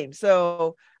game,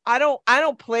 so I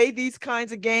don't play these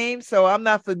kinds of games, so I'm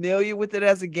not familiar with it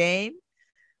as a game.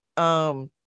 But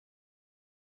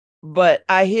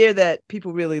I hear that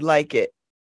people really like it.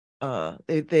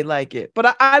 They like it,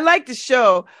 but I like the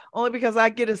show only because I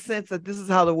get a sense that this is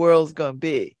how the world's gonna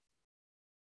be.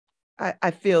 I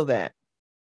feel that.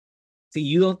 See,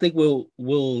 you don't think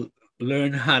we'll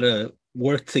learn how to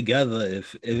work together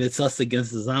if it's us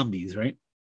against the zombies, right?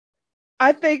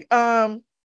 I think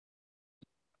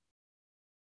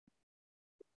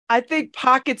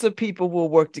pockets of people will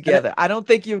work together. I don't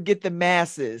think you'll get the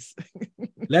masses.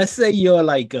 Let's say you're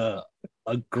like a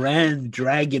Grand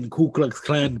Dragon Ku Klux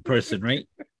Klan person, right?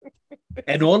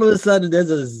 And all of a sudden there's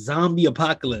a zombie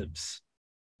apocalypse.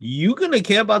 You gonna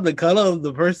care about the color of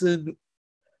the person,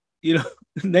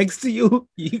 next to you?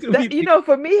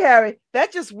 For me, Harry,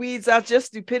 that just weeds out your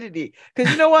stupidity.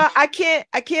 Because you know what? I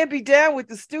can't be down with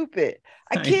the stupid.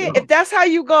 I can't. If that's how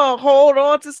you gonna hold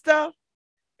on to stuff.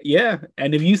 Yeah,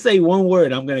 and if you say one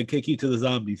word, I'm gonna kick you to the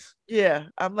zombies. Yeah,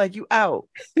 I'm like, you out.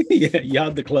 Yeah, you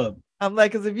out the club. I'm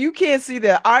like, because if you can't see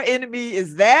that our enemy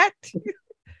is that,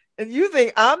 and you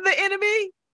think I'm the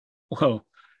enemy. Well,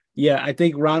 yeah, I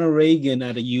think Ronald Reagan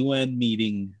at a UN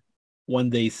meeting one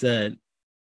day said,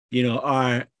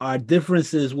 our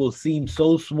differences will seem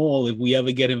so small if we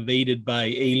ever get invaded by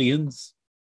aliens,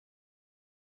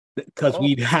 because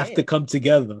we'd have to come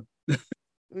together.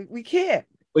 We can't.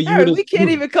 But we can't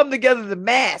even come together to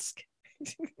mask.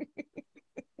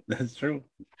 That's true.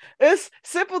 It's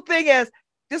simple thing as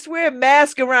just wear a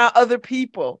mask around other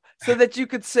people so that you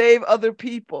could save other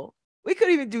people. We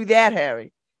couldn't even do that,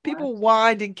 Harry. People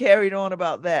whined and carried on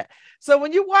about that. So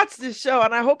when you watch this show,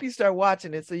 and I hope you start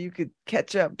watching it so you could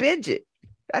catch up, binge it.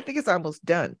 I think it's almost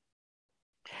done.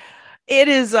 it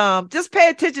is just pay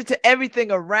attention to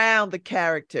everything around the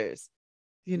characters.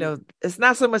 You know, it's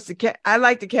not so much I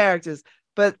like the characters,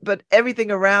 but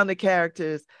everything around the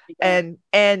characters. And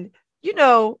you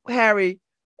know, Harry,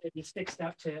 It sticks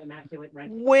up to immaculate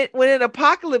rent. when an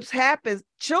apocalypse happens,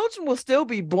 children will still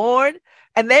be born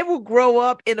and they will grow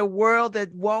up in a world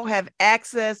that won't have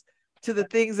access to the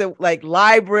things that like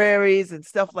libraries and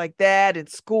stuff like that and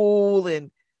school.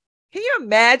 And can you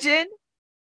imagine?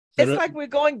 So It's like we're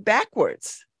going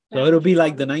backwards. So it'll be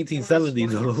like the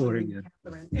 1970s all over again.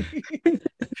 It'd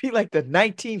be like the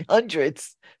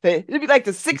 1900s. It'd be like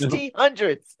the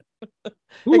 1600s.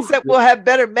 Except we'll have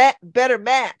better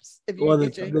maps. If you Well,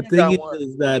 get your the hands thing on is, one.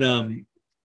 is that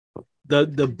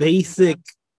the basic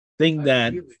thing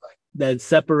that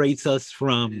separates us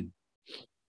from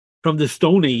the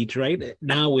Stone Age right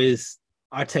now is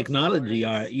our technology,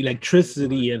 our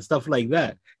electricity, and stuff like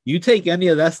that. You take any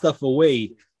of that stuff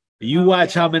away, you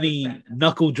watch how many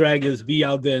knuckle draggers be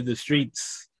out there in the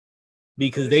streets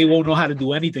because they won't know how to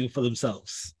do anything for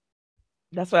themselves.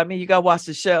 That's what I mean. You gotta watch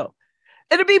the show.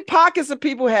 It'll be pockets of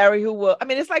people, Harry, who will. I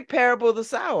mean, it's like Parable of the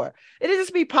Sower. It'll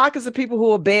just be pockets of people who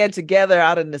will band together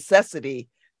out of necessity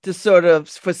to sort of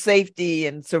for safety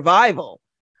and survival.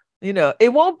 You know, it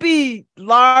won't be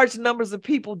large numbers of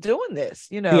people doing this.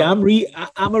 You know, Yeah,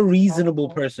 I'm a reasonable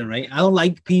person, right? I don't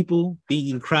like people being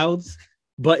in crowds,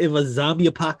 but if a zombie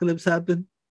apocalypse happened,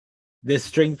 there's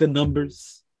strength in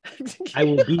numbers. I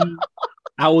will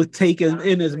take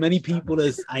in as many people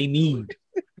as I need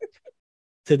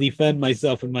to defend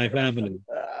myself and my family.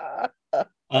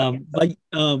 And it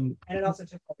also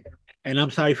took I'm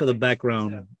sorry for the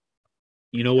background.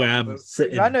 You know where I'm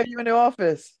sitting. I know you in the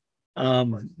office.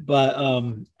 You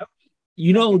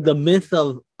know the myth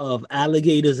of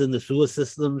alligators in the sewer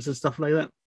systems and stuff like that,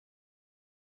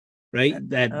 right?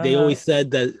 That they always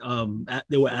said that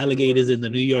there were alligators in the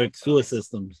New York sewer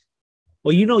systems.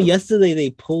 Well, you know, yesterday they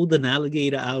pulled an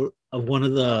alligator out of one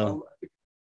of the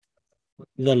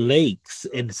lakes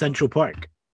in Central Park.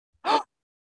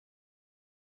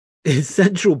 In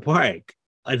Central Park,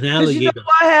 an alligator. You know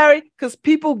why, Harry? Because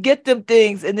people get them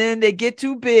things and then they get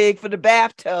too big for the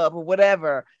bathtub or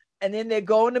whatever. And then they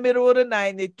go in the middle of the night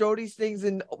and they throw these things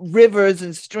in rivers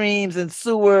and streams and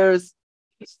sewers.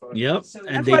 Yep.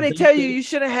 That's why they tell you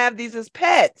shouldn't have these as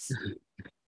pets.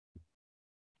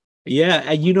 Yeah,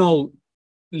 and you know,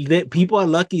 that people are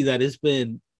lucky that it's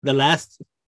been the last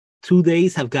 2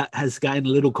 days has gotten a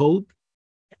little cold.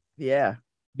 Yeah.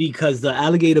 Because the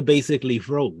alligator basically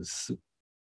froze.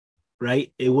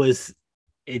 Right? It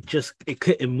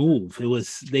couldn't move. It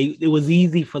was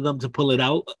easy for them to pull it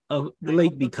out of the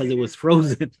lake because it was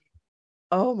frozen.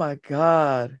 Oh my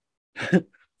God.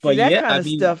 But that yeah,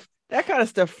 kind of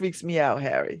stuff freaks me out,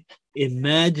 Harry.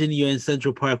 Imagine you're in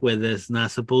Central Park where there's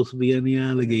not supposed to be any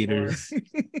alligators.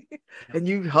 And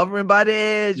you hovering by the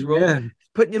edge, Yeah.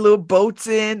 putting your little boats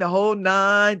in, the whole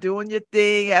nine, doing your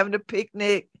thing, having a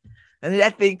picnic. And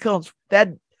that thing comes,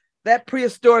 that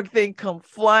prehistoric thing come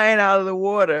flying out of the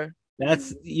water.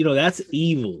 That's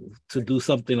evil to do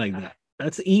something like that.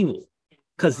 That's evil.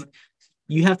 Because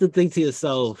you have to think to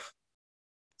yourself,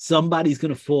 somebody's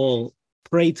going to fall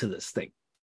prey to this thing.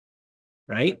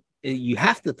 Right? You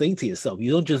have to think to yourself.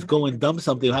 You don't just go and dump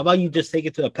something. How about you just take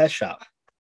it to a pet shop?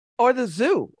 Or the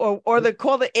zoo, or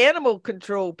call the animal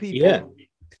control people. Yeah.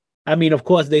 I mean, of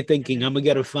course, they're thinking, I'm going to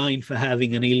get a fine for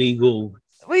having an illegal...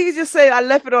 Well, you can just say, I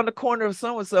left it on the corner of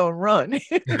so-and-so and run.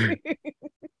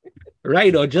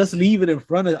 Right, or just leave it in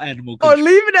front of animal Or control.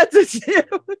 leave it at the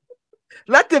gym.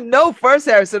 Let them know first,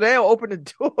 Harry, so they'll open the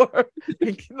door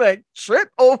and like trip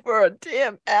over a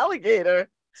damn alligator.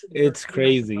 It's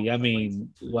crazy. I mean,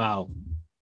 wow.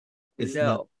 It's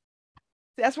not...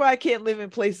 That's why I can't live in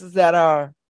places that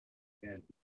are...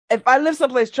 If I live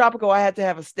someplace tropical, I have to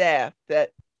have a staff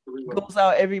that goes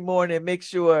out every morning and makes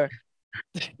sure...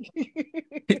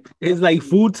 It's like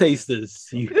food tasters.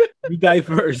 You die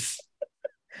first.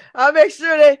 I'll make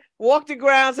sure they walk the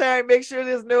grounds, Harry, make sure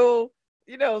there's no,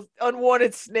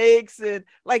 unwanted snakes. And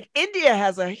like India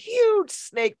has a huge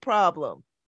snake problem.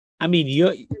 I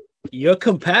mean, you're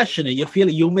compassionate. You feel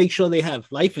you'll make sure they have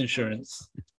life insurance.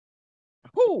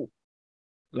 Who?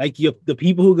 Like the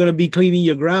people who are gonna be cleaning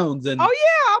your grounds and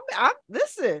I'm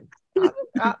listen.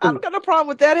 I'm got no problem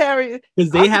with that, Harry.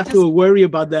 because they have to worry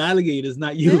about the alligators,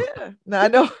 not you. Yeah, no, I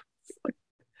know.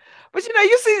 But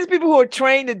you see these people who are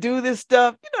trained to do this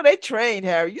stuff. They train,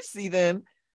 Harry. You see them.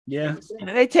 Yeah. And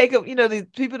they take them, these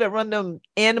people that run them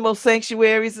animal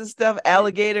sanctuaries and stuff,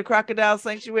 alligator, crocodile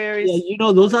sanctuaries.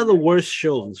 Yeah, those are the worst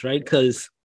shows, right? Because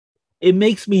it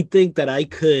makes me think that I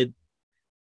could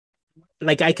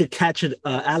catch an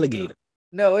alligator.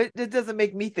 No, it doesn't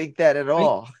make me think that at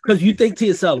all. Because you think to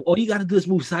yourself, all you got to do is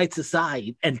move side to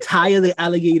side and tire the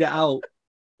alligator out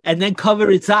and then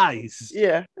cover its eyes.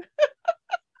 Yeah.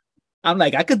 I'm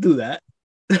like, I could do that.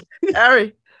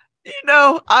 Harry,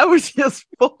 I would just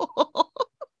fall.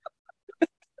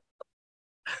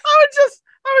 I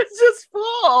would just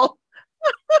fall.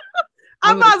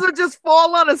 I might as well just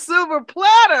fall on a silver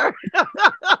platter.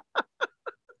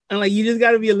 I'm like, you just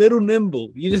got to be a little nimble.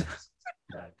 You just,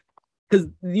 because,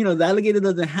 the alligator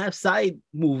doesn't have side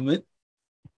movement.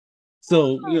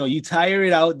 So, you tire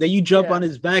it out, then you jump on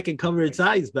its back and cover its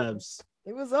eyes, Babs.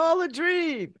 It was all a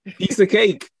dream. Piece of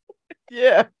cake.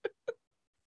 Yeah.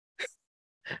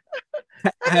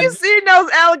 Have you seen those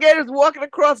alligators walking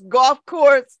across golf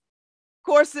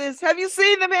courses? Have you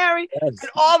seen them, Harry? Yes. And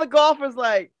all the golfers,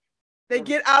 they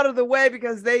get out of the way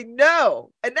because they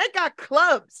know. And they got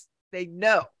clubs. They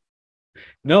know.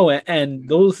 No, and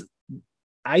those,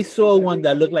 I saw one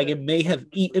that looked like it may have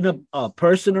eaten a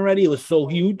person already. It was so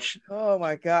huge. Oh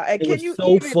my God. And it was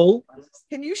so full.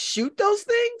 Can you shoot those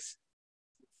things?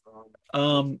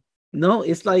 No,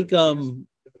 it's like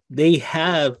they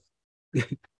have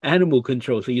animal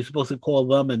control. So you're supposed to call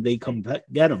them and they come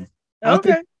get them.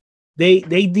 Okay.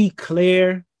 They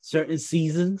declare certain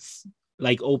seasons,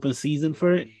 like open season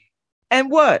for it. And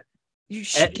what? You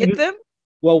get them?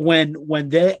 Well, when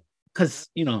they, because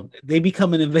they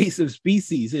become an invasive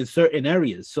species in certain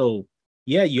areas. So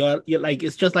yeah, you're like,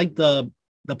 it's just like the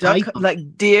python.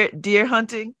 Like deer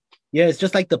hunting. Yeah, it's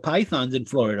just like the pythons in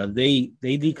Florida. They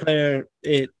declare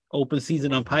it open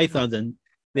season on pythons, and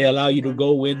they allow you to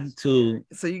go into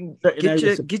so you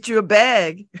can get you a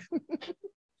bag.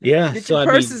 Yeah, get your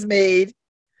purses made.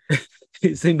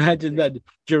 So imagine that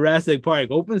Jurassic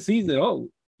Park open season. Oh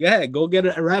yeah, go get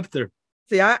a raptor.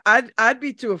 See, I'd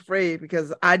be too afraid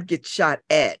because I'd get shot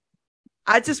at.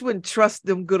 I just wouldn't trust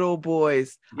them good old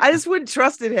boys. I just wouldn't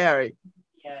trust it, Harry.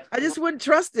 I just wouldn't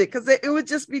trust it because it would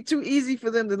just be too easy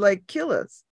for them to kill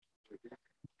us.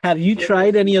 Have you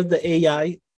tried any of the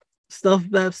AI stuff,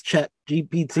 Babs? Chat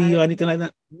GPT or anything like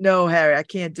that? No, Harry, I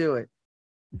can't do it.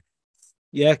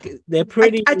 Yeah, they're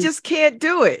pretty. I just can't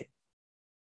do it.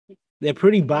 They're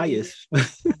pretty biased.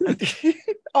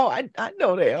 Oh, I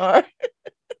know they are.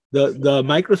 The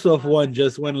Microsoft one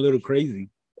just went a little crazy.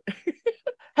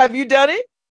 Have you done it?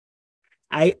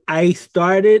 I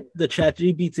started the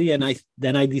ChatGPT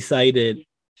and I decided,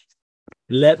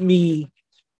 let me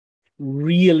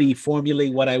really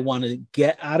formulate what I want to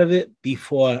get out of it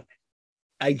before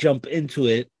I jump into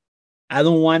it. I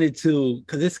don't want it to,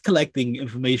 because it's collecting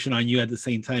information on you at the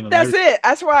same time. That's it.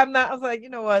 That's why I'm not. I was like, you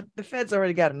know what? The feds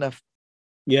already got enough.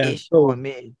 Yeah. On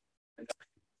me.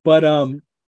 But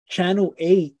Channel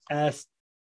 8 asked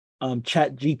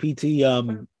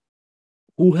ChatGPT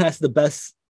who has the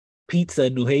best pizza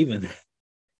in New Haven.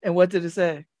 And what did it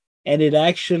say? And it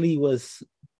actually was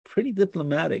pretty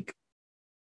diplomatic.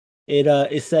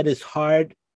 It said it's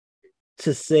hard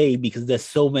to say because there's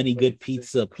so many good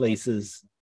pizza places.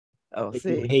 Oh,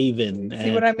 see, New Haven.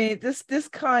 See what I mean? This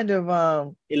kind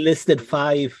of it listed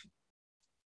 5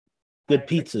 good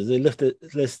pizzas.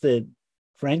 It listed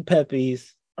Frank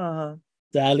Pepe's,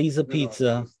 Sally's a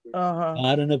pizza,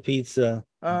 Modern a pizza,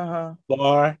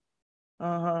 Bar,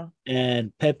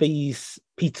 and Pepe's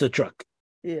Pizza Truck.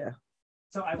 Yeah.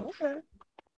 So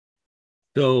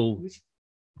So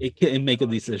it couldn't make a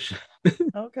decision.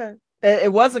 Okay.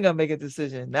 It wasn't gonna make a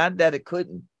decision. Not that it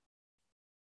couldn't.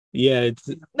 Yeah.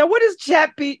 Now, what does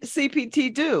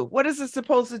ChatGPT do? What is it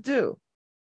supposed to do?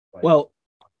 Well,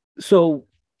 so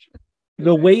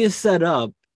the way it's set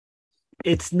up,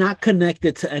 it's not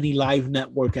connected to any live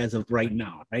network as of right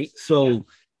now, right? So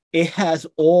it has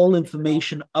all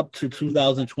information up to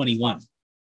 2021.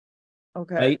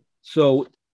 Okay. Right? So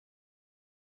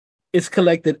it's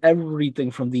collected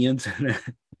everything from the internet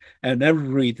and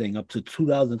everything up to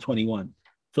 2021.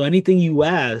 So anything you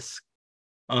ask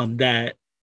that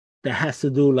has to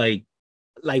do like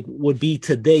would be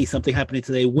today, something happening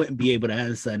today, wouldn't be able to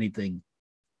answer anything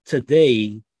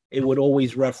today. It would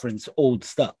always reference old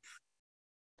stuff.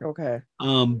 Okay.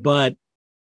 But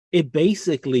it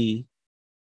basically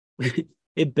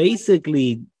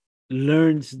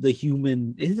learns the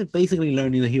human, it's basically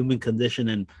learning the human condition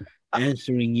and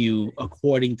answering you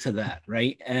according to that,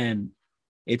 right? And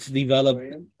it's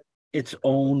developed its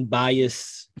own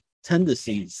bias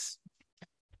tendencies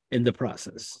in the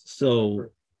process. So,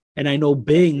 and I know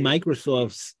Bing,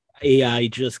 Microsoft's AI,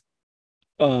 just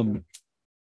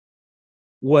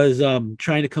was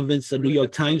trying to convince a New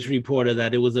York Times reporter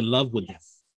that it was in love with him.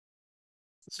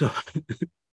 So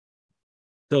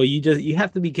so you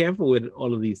have to be careful with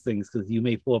all of these things because you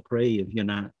may fall prey if you're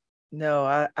not No,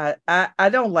 I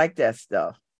don't like that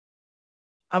stuff.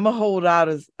 I'm a holdout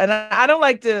and I don't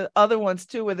like the other ones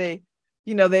too, where they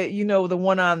the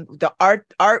one on the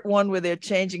art one where they're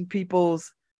changing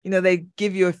people's, they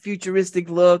give you a futuristic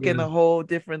look and Yeah. a whole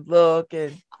different look,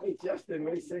 and Hey, Justin,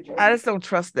 what do you say? I just don't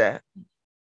trust that.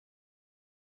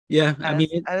 Yeah, I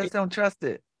just don't trust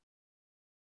it.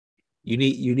 you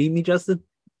need me, Justin.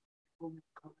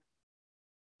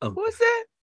 Oh, Who's that?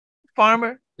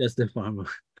 Farmer. Justin Farmer.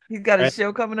 He's got a Right.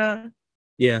 show coming on.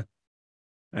 Yeah.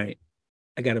 All right.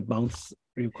 I gotta bounce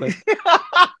real quick.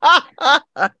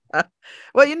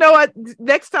 Well, you know what?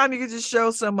 Next time you can just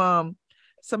show some of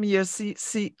your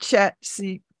chat,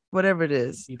 whatever it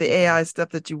is, the AI stuff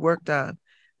that you worked on.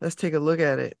 Let's take a look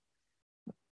at it.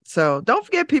 So don't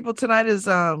forget, people, tonight is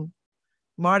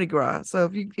Mardi Gras.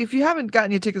 So if you haven't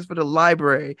gotten your tickets for the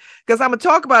library, because I'm gonna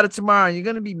talk about it tomorrow, and you're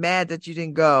gonna be mad that you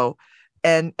didn't go.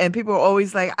 And people are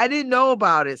always like, I didn't know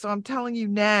about it. So I'm telling you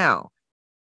now.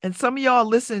 And some of y'all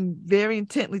listen very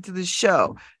intently to this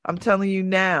show. I'm telling you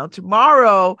now.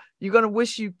 Tomorrow, you're going to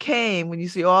wish you came when you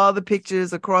see all the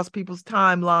pictures across people's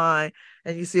timeline,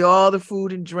 and you see all the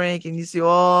food and drink, and you see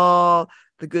all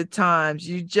the good times.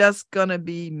 You're just going to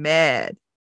be mad.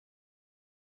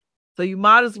 So you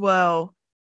might as well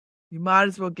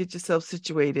get yourself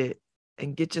situated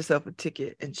and get yourself a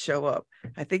ticket and show up.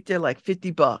 I think they're like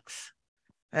 $50.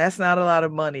 That's not a lot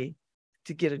of money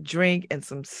to get a drink and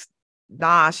some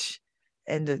nosh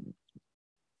and to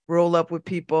roll up with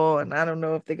people. And I don't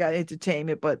know if they got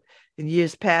entertainment, but in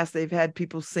years past, they've had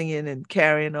people singing and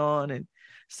carrying on. And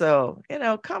so,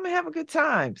 come and have a good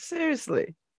time.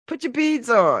 Seriously, put your beads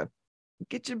on,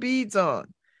 get your beads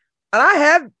on. And I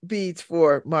have beads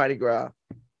for Mardi Gras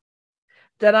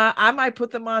that I might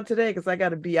put them on today, because I got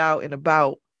to be out and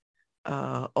about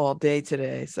all day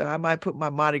today. So I might put my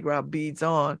Mardi Gras beads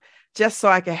on just so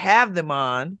I can have them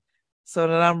on, so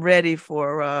that I'm ready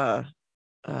for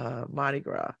Mardi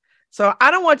Gras. So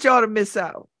I don't want y'all to miss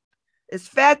out. It's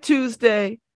Fat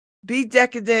Tuesday. Be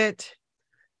decadent.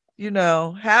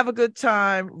 Have a good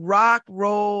time. Rock,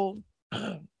 roll.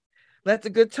 Let the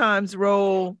good times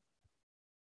roll.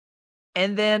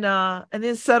 And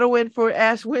then settle in for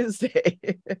Ash Wednesday.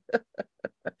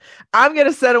 I'm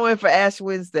gonna settle in for Ash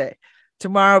Wednesday.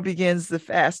 Tomorrow begins the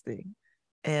fasting,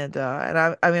 and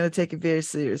I'm gonna take it very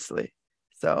seriously.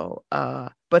 So,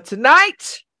 but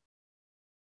tonight,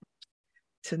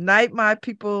 my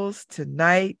peoples,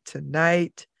 tonight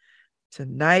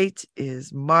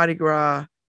is Mardi Gras.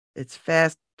 It's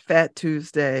Fat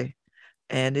Tuesday,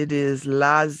 and it is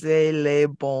Laissez les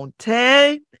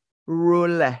bontés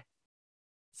rouler.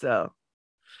 So,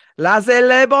 Laissez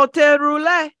les bontés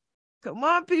rouler. Come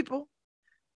on, people.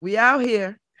 We out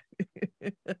here.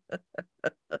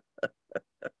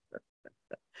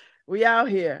 We out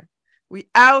here. We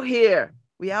out here.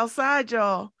 We outside,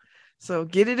 y'all. So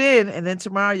get it in. And then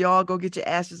tomorrow, y'all go get your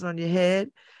ashes on your head.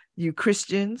 You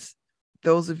Christians,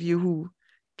 those of you who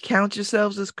count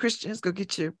yourselves as Christians, go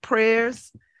get your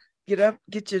prayers. Get up,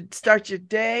 start your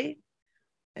day,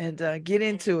 and get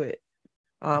into it.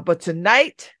 But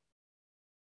tonight,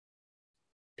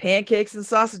 pancakes and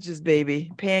sausages,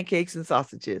 baby. Pancakes and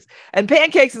sausages. And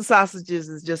pancakes and sausages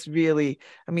is just really,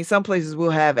 some places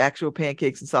will have actual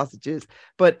pancakes and sausages,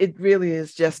 but it really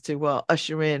is just to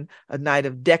usher in a night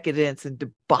of decadence and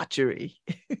debauchery.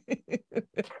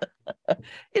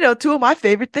 Two of my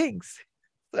favorite things.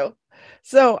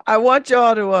 So I want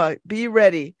y'all to be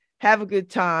ready. Have a good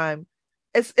time.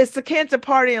 It's the Cantor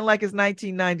partying like it's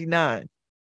 1999,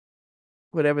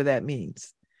 whatever that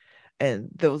means. And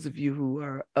those of you who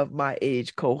are of my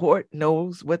age cohort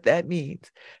knows what that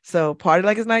means. So party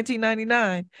like it's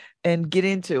 1999 and get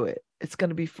into it. It's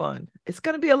going to be fun. It's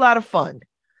going to be a lot of fun.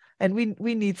 And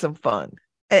we need some fun.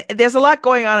 And there's a lot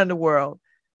going on in the world.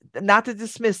 Not to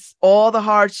dismiss all the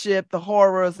hardship, the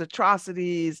horrors, the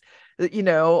atrocities,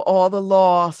 all the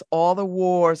loss, all the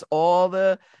wars, all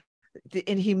the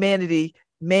inhumanity,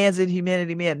 man's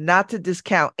inhumanity, not to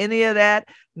discount any of that,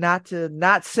 not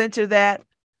center that.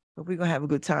 But we're gonna have a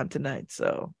good time tonight.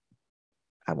 So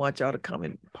I want y'all to come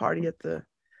and party at the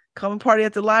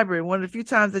library. One of the few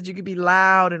times that you can be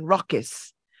loud and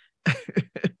raucous.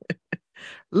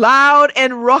 Loud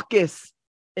and raucous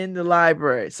in the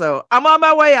library. So I'm on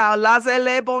my way out. Laissez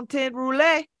les bontés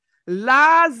rouler.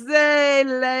 Laissez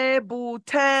les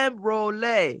bontés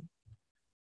rouler.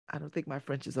 I don't think my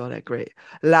French is all that great.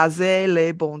 Laissez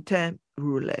les bontés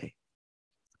rouler.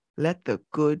 Let the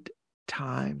good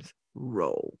times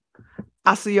roll.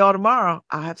 I'll see y'all tomorrow.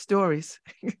 I'll have stories.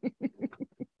 All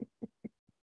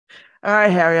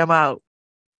right, Harry, I'm out.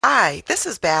 Hi, this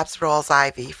is Babs Rawls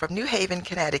Ivy from New Haven,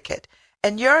 Connecticut,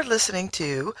 and you're listening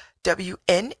to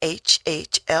WNHHLP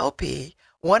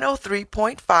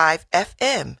 103.5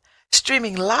 FM,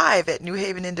 streaming live at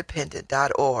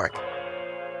newhavenindependent.org.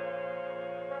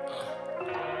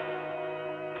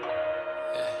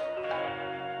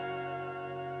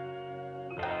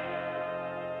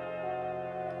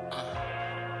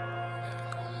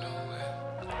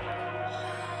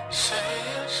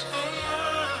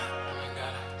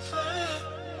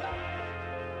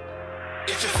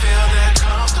 If you feel that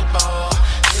comfortable,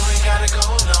 you ain't gotta go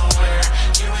nowhere.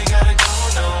 You ain't gotta go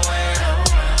nowhere.